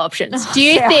couple of options. Do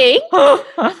you think,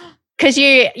 because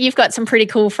you've got some pretty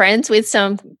cool friends with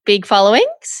some big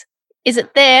followings, is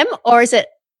it them, or is it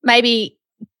maybe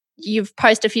you've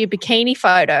posted a few bikini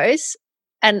photos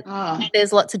and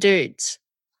there's lots of dudes?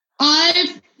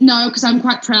 No, because I'm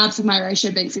quite proud for my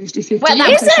ratio being 50-50. Well, that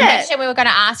was the question we were going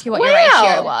to ask you what your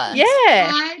ratio was.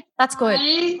 Yeah. That's good.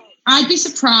 I'd be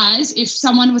surprised if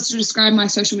someone was to describe my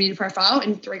social media profile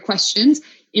in 3 questions,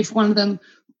 if one of them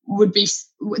would be,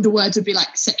 the words would be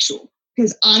like sexual,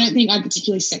 because I don't think I'm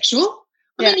particularly sexual.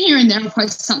 I mean, here and there I'll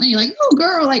post something, you're like, oh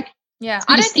girl, like. Yeah,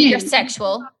 I don't think you're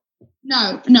sexual.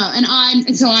 No.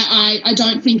 And so I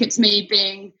don't think it's me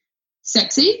being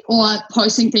sexy or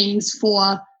posting things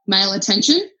for male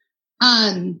attention.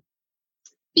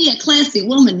 Be a classy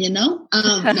woman, you know.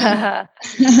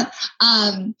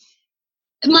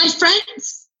 My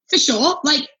friends, for sure,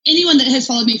 like anyone that has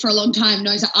followed me for a long time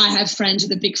knows that I have friends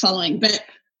with a big following. But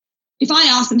if I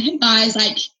ask them, hey guys,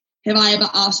 like, have I ever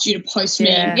asked you to post me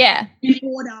in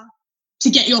order to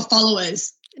get your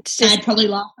followers? They'd probably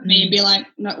laugh at me and be like,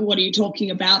 no, what are you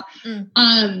talking about?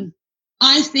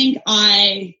 I think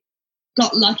I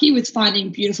got lucky with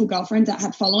finding beautiful girlfriends that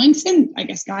had followings, and I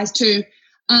guess guys too.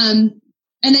 And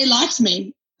they liked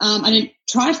me. I didn't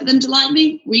try for them to like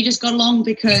me. We just got along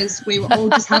because we were all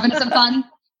just having some fun.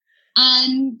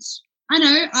 And I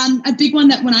know a big one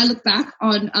that when I look back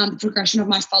on the progression of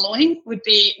my following would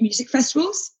be music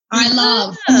festivals. I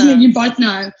love, you both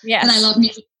know that I love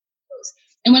music festivals.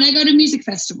 And when I go to music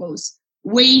festivals,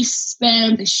 we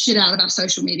spam the shit out of our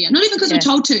social media. Not even because we're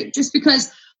told to, just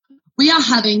because we are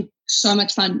having so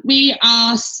much fun. We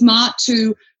are smart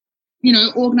to, you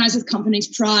know, organize with companies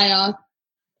prior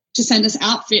to send us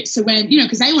outfits. So when, you know,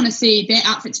 because they want to see their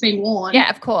outfits being worn. Yeah,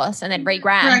 of course. And then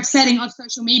regram. We're setting on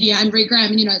social media and regram,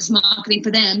 and, you know, it's marketing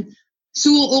for them.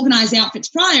 So we'll organize the outfits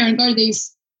prior and go to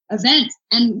these events,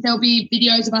 and there'll be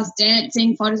videos of us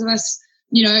dancing, photos of us,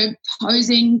 you know,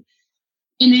 posing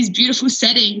in these beautiful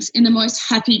settings in the most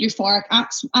happy, euphoric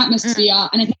atmosphere.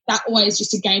 And I think that always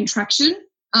just to gain traction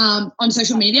on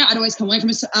social media. I'd always come away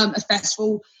from a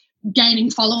festival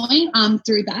gaining following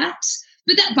through that.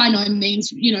 But that by no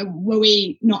means, you know, were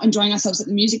we not enjoying ourselves at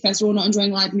the music festival, not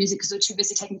enjoying live music because we were too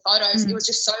busy taking photos. It was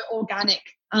just so organic.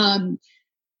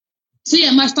 So,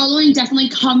 yeah, my following definitely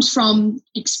comes from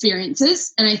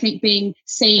experiences, and I think being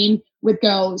seen with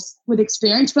girls with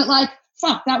experience. But, like,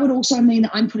 fuck, that would also mean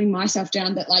that I'm putting myself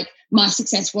down, that, like, my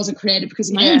success wasn't created because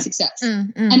of my own success.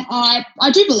 And I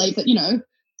do believe that, you know,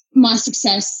 my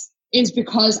success is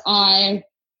because I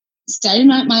stayed in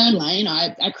my own lane.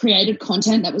 I created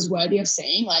content that was worthy of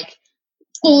seeing, like,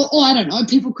 or I don't know,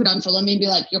 people could unfollow me and be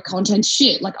like, your content's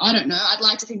shit. Like, I don't know. I'd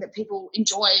like to think that people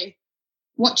enjoy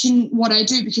watching what I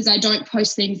do, because I don't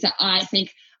post things that I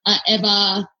think are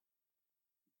ever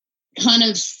kind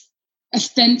of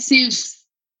offensive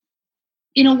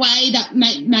in a way that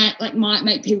might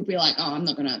make people be like, oh, I'm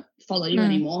not going to follow you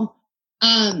anymore.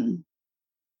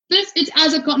 But it's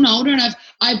as I've gotten older and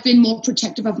I've been more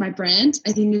protective of my brand.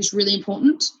 I think it's really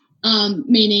important.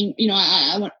 Meaning, you know,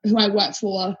 I want who I work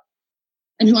for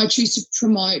and who I choose to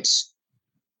promote.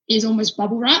 is almost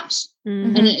bubble wrapped,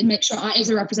 Mm-hmm. and it makes sure it is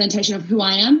a representation of who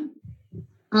I am.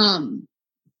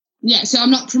 So I'm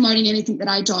not promoting anything that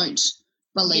I don't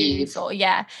believe.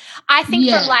 I think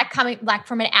from coming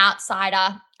from an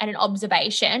outsider and an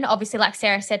observation, obviously, like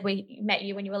Sarah said, we met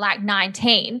you when you were like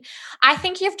 19. I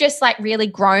think you've just like really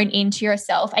grown into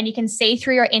yourself, and you can see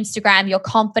through your Instagram, your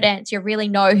confidence, you really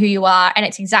know who you are, and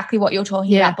it's exactly what you were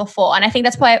talking about before. And I think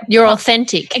that's why you're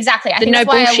authentic. Exactly. I think that's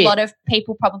why a lot of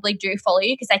people probably do follow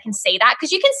you, because they can see that,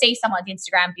 because you can see someone's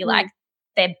Instagram and be like,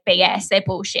 they're BS, they're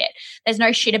bullshit. There's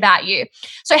no shit about you.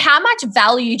 So how much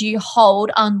value do you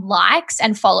hold on likes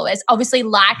and followers? Obviously,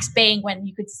 likes being when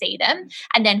you could see them,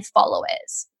 and then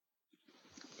followers.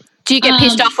 Do you get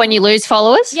pissed off when you lose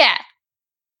followers? Yeah.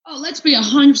 Oh, let's be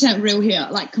 100% real here,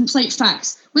 like complete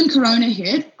facts. When Corona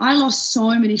hit, I lost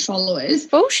so many followers.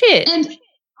 Bullshit. And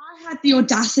I had the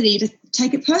audacity to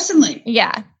take it personally.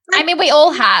 Yeah. I mean, we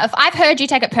all have. I've heard you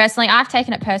take it personally. I've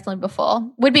taken it personally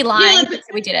before. We'd be lying if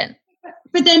we didn't.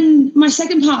 But then my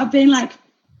second part of being like,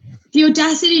 the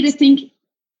audacity to think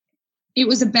it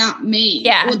was about me.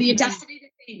 Yeah. Or the audacity to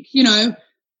think, you know,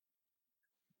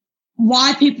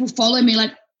 why people follow me,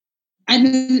 like, and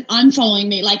then unfollowing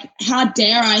me. Like, how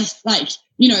dare I, like,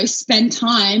 you know, spend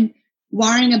time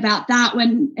worrying about that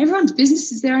when everyone's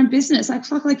business is their own business. Like,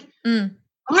 fuck, like, I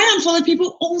unfollow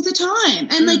people all the time.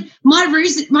 And, like, my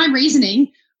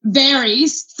reasoning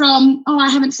varies from, I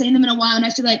haven't seen them in a while and I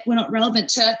feel like we're not relevant,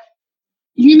 to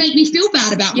you make me feel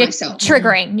bad about myself.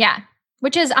 Triggering,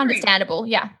 which is understandable,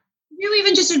 You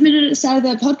even just admitted at the start of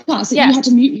the podcast that you had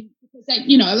to mute me because, like,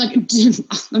 you know, like,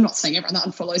 I'm not saying everyone that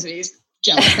unfollows me is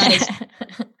jealous. That is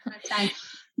what I'm saying.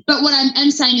 But what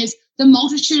I'm saying is the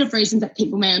multitude of reasons that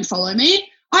people may unfollow me.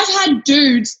 I've had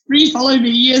dudes refollow me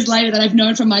years later that I've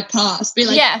known from my past be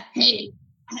like, hey,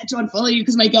 I had to unfollow you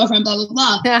because my girlfriend, blah, blah,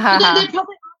 blah. But then there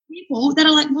probably are people that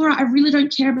are like, Laura, I really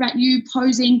don't care about you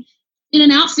posing in an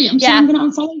outfit. So I'm going to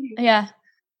unfollow you. Yeah.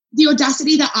 The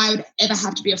audacity that I would ever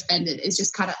have to be offended is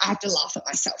just kind of, I have to laugh at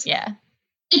myself. Yeah.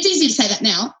 It's easy to say that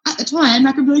now. At the time,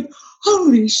 I could be like,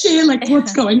 holy shit, like,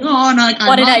 what's going on?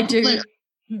 What did I do?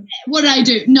 What did I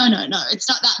do? No, it's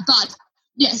not that. But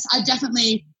yes,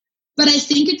 but I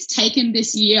think it's taken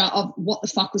this year of what the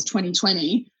fuck was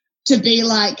 2020 to be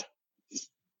like,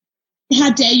 how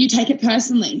dare you take it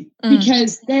personally?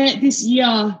 Because this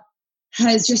year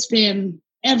has just been,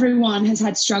 everyone has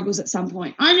had struggles at some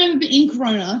point. I remember in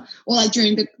Corona, or like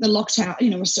during the lockdown, you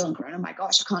know, we're still in Corona. My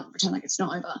gosh, I can't pretend like it's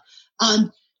not over.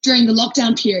 During the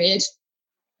lockdown period,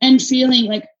 and feeling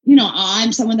like, you know,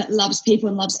 I'm someone that loves people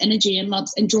and loves energy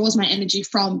and draws my energy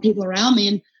from people around me,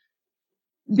 and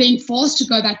being forced to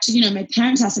go back to, you know, my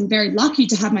parents' house. I'm very lucky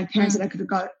to have my parents that I could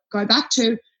go back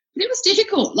to, but it was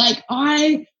difficult. Like,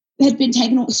 I had been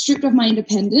stripped of my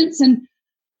independence, and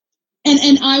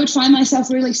I would find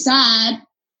myself really sad.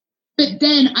 But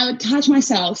then I would catch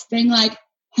myself being like,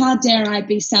 how dare I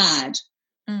be sad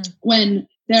when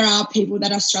there are people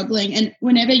that are struggling? And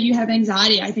whenever you have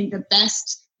anxiety, I think the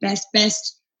best,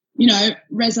 you know,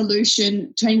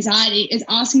 resolution to anxiety is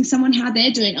asking someone how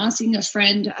they're doing, asking a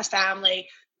friend, a family,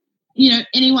 you know,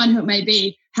 anyone who it may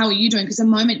be, how are you doing? Because the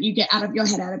moment you get out of your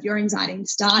head, out of your anxiety, and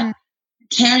start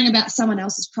caring about someone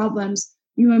else's problems,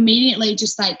 you immediately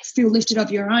just like feel lifted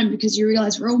off your own, because you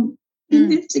realize we're all in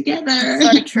this together.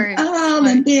 So true.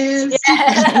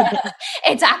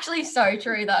 It's actually so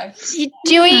true though.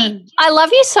 Dewey, I love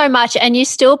you so much and you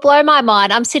still blow my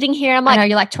mind. I'm sitting here, I'm like, I know,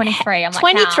 you're like 23. I'm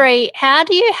 23. Like, how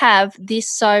do you have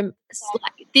this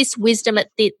this wisdom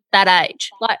at that age?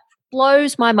 Like,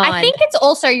 blows my mind. I think it's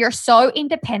also, you're so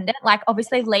independent. Like,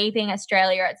 obviously leaving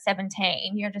Australia at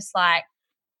 17, you're just like,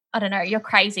 I don't know, you're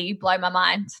crazy. You blow my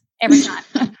mind every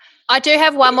time. I do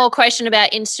have one more question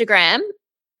about Instagram.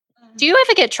 Do you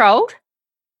ever get trolled?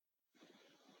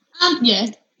 Yeah.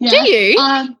 Do you?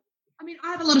 I mean,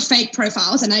 I have a lot of fake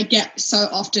profiles, and I get so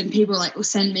often people like will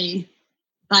send me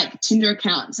like Tinder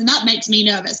accounts, and that makes me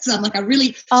nervous because I'm like,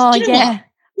 what?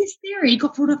 This theory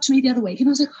got brought up to me the other week, and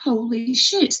I was like, holy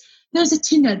shit. There was a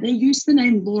Tinder. They used the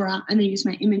name Laura and they used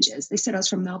my images. They said I was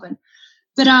from Melbourne.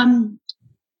 But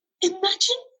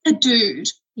imagine a dude.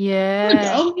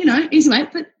 Yeah. Girl, you know, easy way,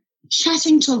 but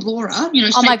chatting to Laura, you know,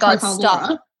 oh my God, stop.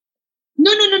 Laura.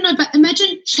 No. But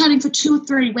imagine chatting for 2 or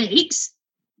 3 weeks,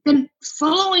 then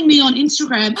following me on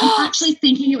Instagram and actually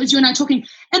thinking it was you and I talking.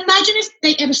 Imagine if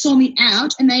they ever saw me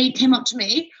out and they came up to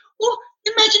me. Or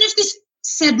imagine if this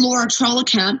said Laura troll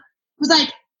account was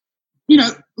like, you know,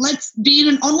 let's be in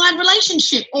an online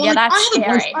relationship. Or like, that's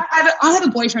scary. I have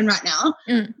a boyfriend right now.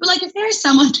 But like, if there is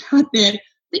someone out there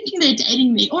thinking they're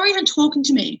dating me or even talking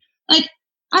to me, like,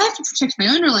 I have to protect my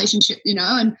own relationship, you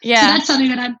know? And so that's something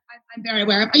that I I'm very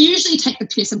aware of. I usually take the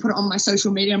piss and put it on my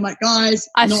social media. I'm like, guys,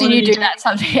 I've seen you do that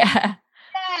sometimes. Yeah.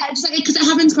 Yeah, just like, because it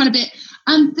happens quite a bit.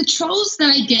 The trolls that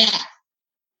I get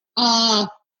are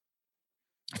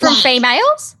from like,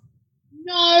 females.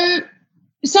 No,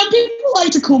 some people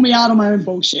like to call me out on my own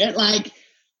bullshit. Like,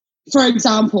 for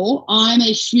example, I'm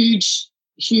a huge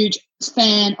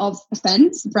fan of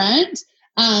Offence brand,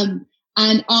 and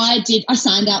I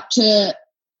signed up to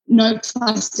No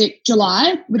Plastic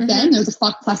July with them. There was a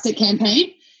Fuck Plastic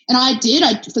campaign, and I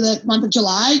for the month of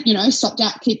July, stopped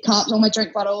out keep cups, all my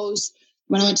drink bottles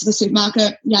when I went to the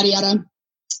supermarket, yada yada.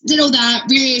 Did all that,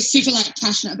 really super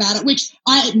passionate about it, which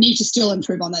I need to still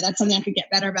improve on. That's something I could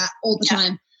get better about all the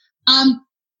time.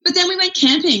 But then we went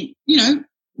camping,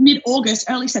 mid-August,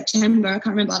 early September, I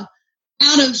can't remember,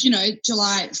 out of,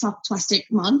 July Fuck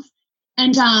Plastic month.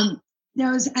 And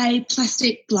there was a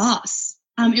plastic glass.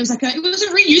 It was a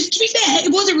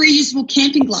reusable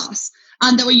camping glass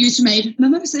that we used to make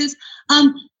mimosas.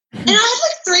 And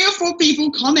I had 3 or 4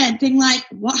 people commenting like,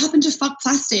 what happened to Fuck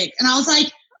Plastic? And I was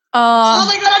like, oh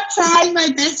my God, I'm trying my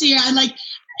best here. And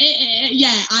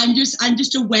I'm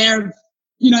just aware of,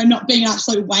 not being an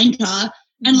absolute wanker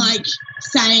and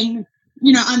saying,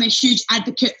 I'm a huge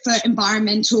advocate for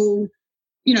environmental,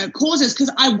 causes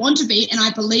because I want to be and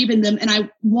I believe in them and I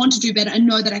want to do better and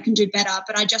know that I can do better.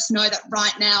 But I just know that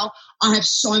right now I have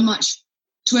so much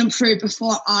to improve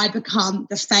before I become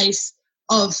the face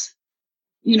of,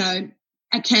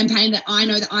 a campaign that I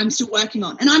know that I'm still working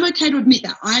on. And I'm okay to admit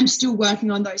that I'm still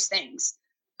working on those things.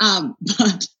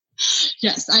 But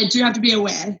yes, I do have to be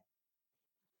aware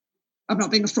of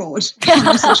not being a fraud.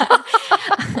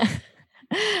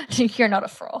 You're not a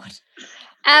fraud.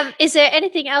 Is there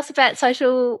anything else about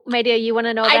social media you want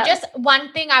to know about?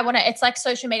 One thing it's like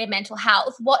social media mental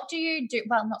health. What do you do?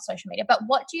 Well, not social media, but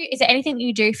is there anything that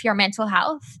you do for your mental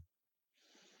health?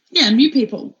 Yeah, mute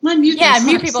people. Mute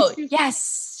people.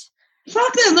 Yes.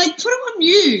 Fuck them. Put them on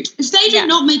mute. If they do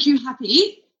not make you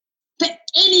happy for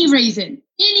any reason,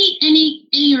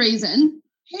 any reason,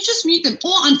 you just mute them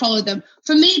or unfollow them.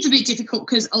 For me, it's a bit difficult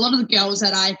because a lot of the girls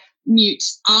that I mute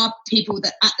are people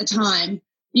that at the time,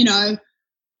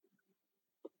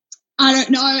 I don't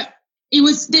know.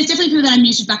 There's definitely people that I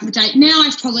muted back in the day. Now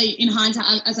I've probably, in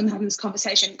hindsight, as I'm having this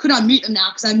conversation, could I mute them now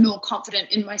because I'm more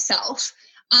confident in myself?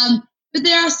 But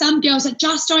there are some girls that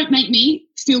just don't make me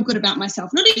feel good about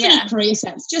myself. Not even in a career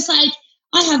sense. Just I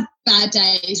have bad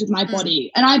days with my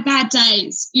body and I have bad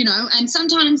days, and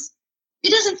sometimes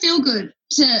it doesn't feel good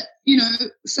to,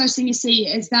 first thing you see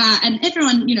is that, and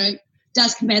everyone,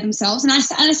 does compare themselves. And I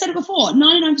said it before,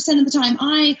 99% of the time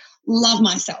I love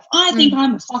myself. I think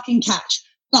I'm a fucking catch.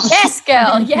 But, yes,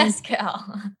 girl. Yes, girl.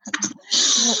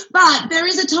 But there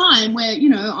is a time where,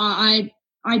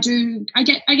 I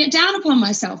get down upon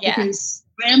myself because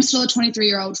I am still a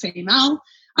 23-year-old female.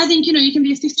 I think, you can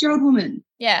be a 50-year-old woman.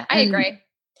 Yeah, I agree.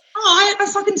 I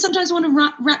fucking sometimes want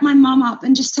to wrap my mum up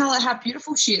and just tell her how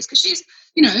beautiful she is because she's,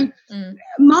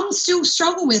 mums still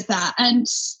struggle with that. And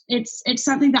it's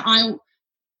something that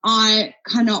I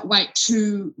cannot wait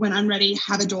to, when I'm ready,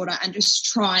 have a daughter and just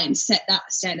try and set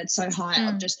that standard so high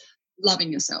of just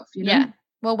loving yourself, Yeah.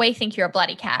 Well, we think you're a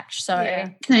bloody catch, so. Yeah.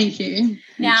 Thank you.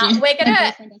 Now, are we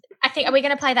going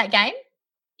to play that game?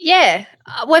 Yeah.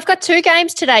 We've got 2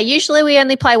 games today. Usually we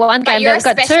only play one game, but we've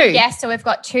got 2. Yes, so we've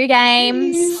got 2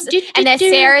 games. And there's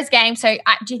Sarah's game. So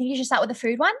do you think you should start with the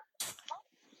food one?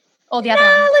 Or the other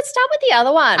one? Let's start with the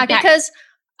other one because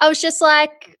I was just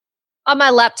on my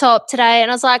laptop today and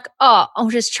I was like, I'll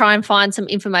just try and find some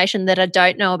information that I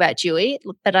don't know about Dewey,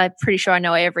 but I'm pretty sure I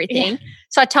know everything. Yeah.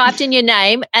 So I typed in your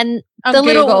name and the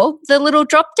little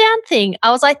drop-down thing.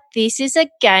 I was like, this is a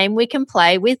game we can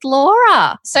play with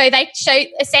Laura. So they show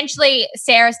essentially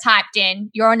Sarah's typed in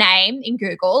your name in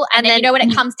Google and then when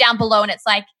it comes down below and it's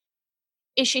like,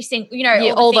 is she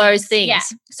all those things. Yeah.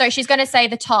 So she's going to say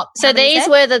the top. So these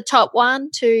were the top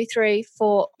 1, 2, 3,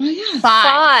 4,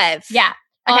 5. Yeah.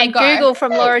 Okay, on Google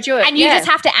from Laura Jewett. And you just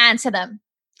have to answer them.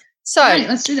 So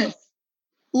let's do this.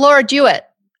 Laura Jewett,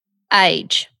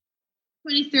 age.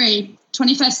 23,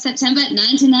 21st September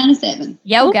 1997.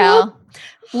 Yo, girl.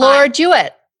 Laura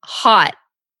Jewett, height.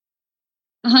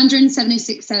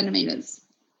 176 centimetres.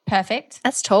 Perfect.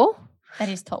 That's tall. That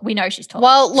is tall. We know she's tall.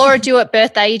 Well, Laura Jewett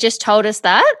birthday, you just told us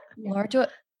that.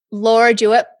 Laura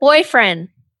Jewett, boyfriend.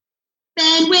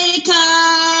 Ben Whitaker.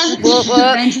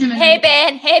 Hey,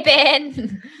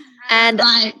 Ben. And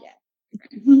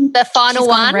the final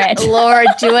one, Laura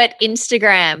Jewett,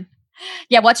 Instagram.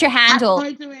 Yeah, what's your handle?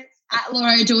 At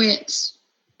Laura Jewett.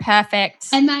 Perfect.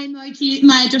 And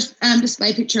my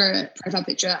display picture, profile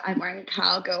picture, I'm wearing a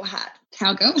cowgirl hat.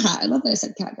 Cowgirl hat. I love that I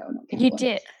said cowgirl, not cowboy. You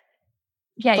did.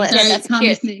 Yeah, Bless. that's come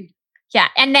cute. with me. Yeah.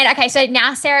 And then, okay, so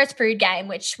now Sarah's food game,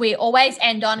 which we always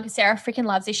end on because Sarah freaking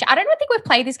loves this shit. I don't think we've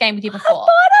played this game with you before. But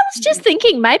I was just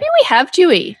thinking maybe we have,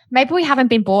 Dewey. Maybe we haven't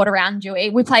been bored around Dewey.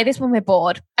 We play this when we're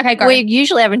bored. Okay, go. We're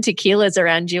usually having tequilas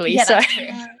around Dewey. Yeah, so that's true.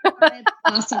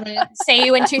 Awesome. See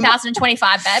you in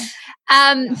 2025, babe.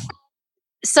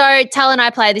 So Tal and I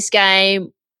play this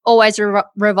game, always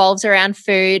revolves around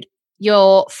food.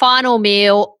 Your final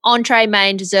meal, entree,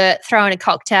 main, dessert, throw in a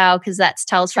cocktail because that's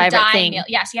Tal's favourite thing. Meal.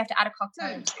 Yeah, so you have to add a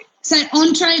cocktail. So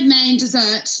entree, main,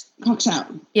 dessert, cocktail.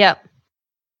 Yep.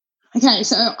 Okay,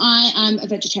 so I am a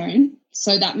vegetarian,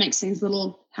 so that makes things a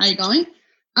little, how you going?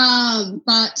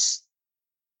 But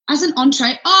as an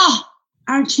entree,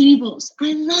 arancini balls.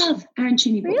 I love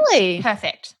arancini balls. Really?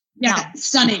 Perfect. Yeah,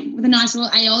 stunning. With a nice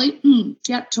little aioli.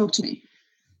 Yep, talk to me.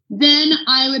 Then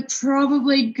I would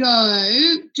probably go,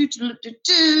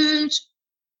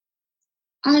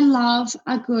 I love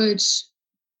a good,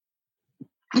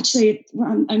 actually,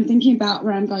 I'm thinking about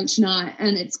where I'm going tonight,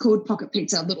 and it's called Pocket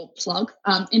Pizza, little plug,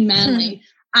 in Manly.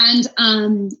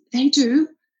 And they do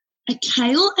a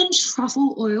kale and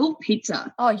truffle oil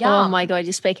pizza. Oh, yum. Oh, my God,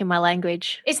 you're speaking my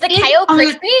language. Is the kale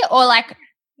crispy or like,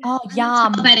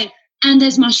 yum. And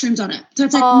there's mushrooms on it. So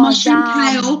it's like mushroom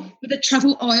yum. kale with a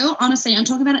truffle oil. Honestly, I'm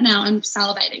talking about it now. I'm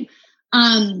salivating.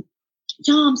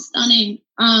 Yum, stunning.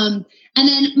 And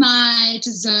then my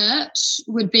dessert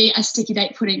would be a sticky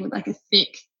date pudding with like a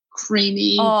thick,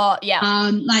 creamy,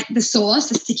 like the sauce,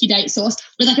 the sticky date sauce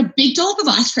with like a big dollop of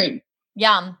ice cream.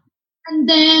 Yum. And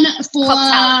then for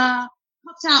cocktail,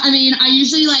 I mean, I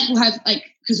usually will have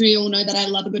because we all know that I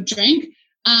love a good drink.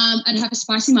 I'd have a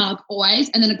spicy mug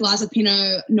always, and then a glass of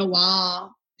Pinot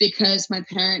Noir because my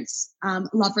parents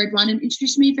love red wine and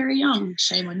introduced me very young.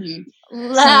 Shame on you.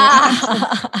 Well,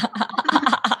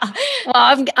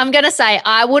 I'm going to say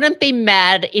I wouldn't be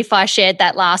mad if I shared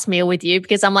that last meal with you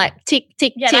because I'm like tick,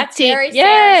 tick, yeah, tick, that's tick. very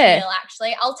Sarah's meal,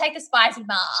 actually. I'll take a spicy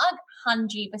mug,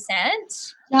 100%.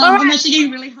 I'm actually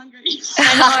getting really hungry.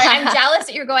 I know. I'm jealous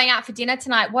that you're going out for dinner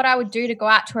tonight. What I would do to go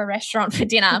out to a restaurant for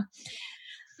dinner.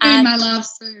 Soon, my love,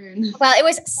 soon. Well, it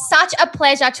was such a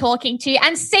pleasure talking to you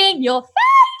and seeing your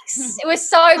face. It was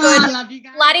so good. I love you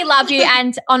guys. Bloody love you.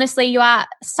 And honestly, you are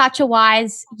such a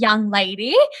wise young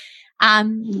lady.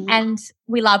 And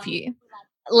we love you.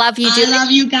 Love you, I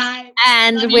love you guys.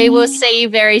 And love we you. will see you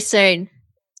very soon.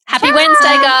 Happy Bye.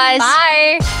 Wednesday, guys.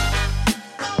 Bye.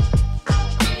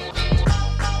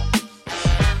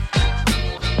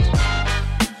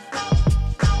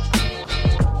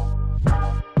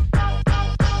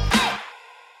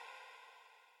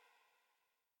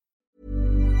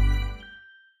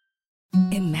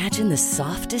 Imagine the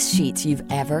softest sheets you've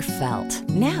ever felt.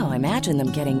 Now imagine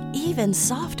them getting even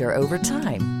softer over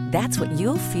time. That's what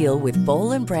you'll feel with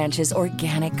Boll & Branch's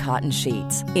organic cotton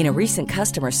sheets. In a recent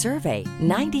customer survey,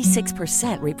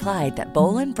 96% replied that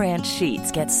Boll & Branch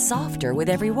sheets get softer with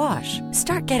every wash.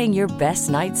 Start getting your best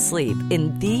night's sleep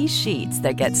in these sheets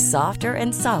that get softer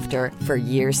and softer for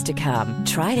years to come.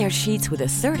 Try their sheets with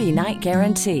a 30-night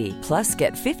guarantee. Plus,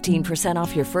 get 15%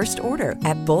 off your first order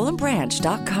at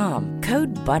bollandbranch.com.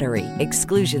 Code BUTTERY.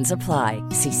 Exclusions apply.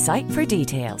 See site for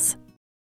details.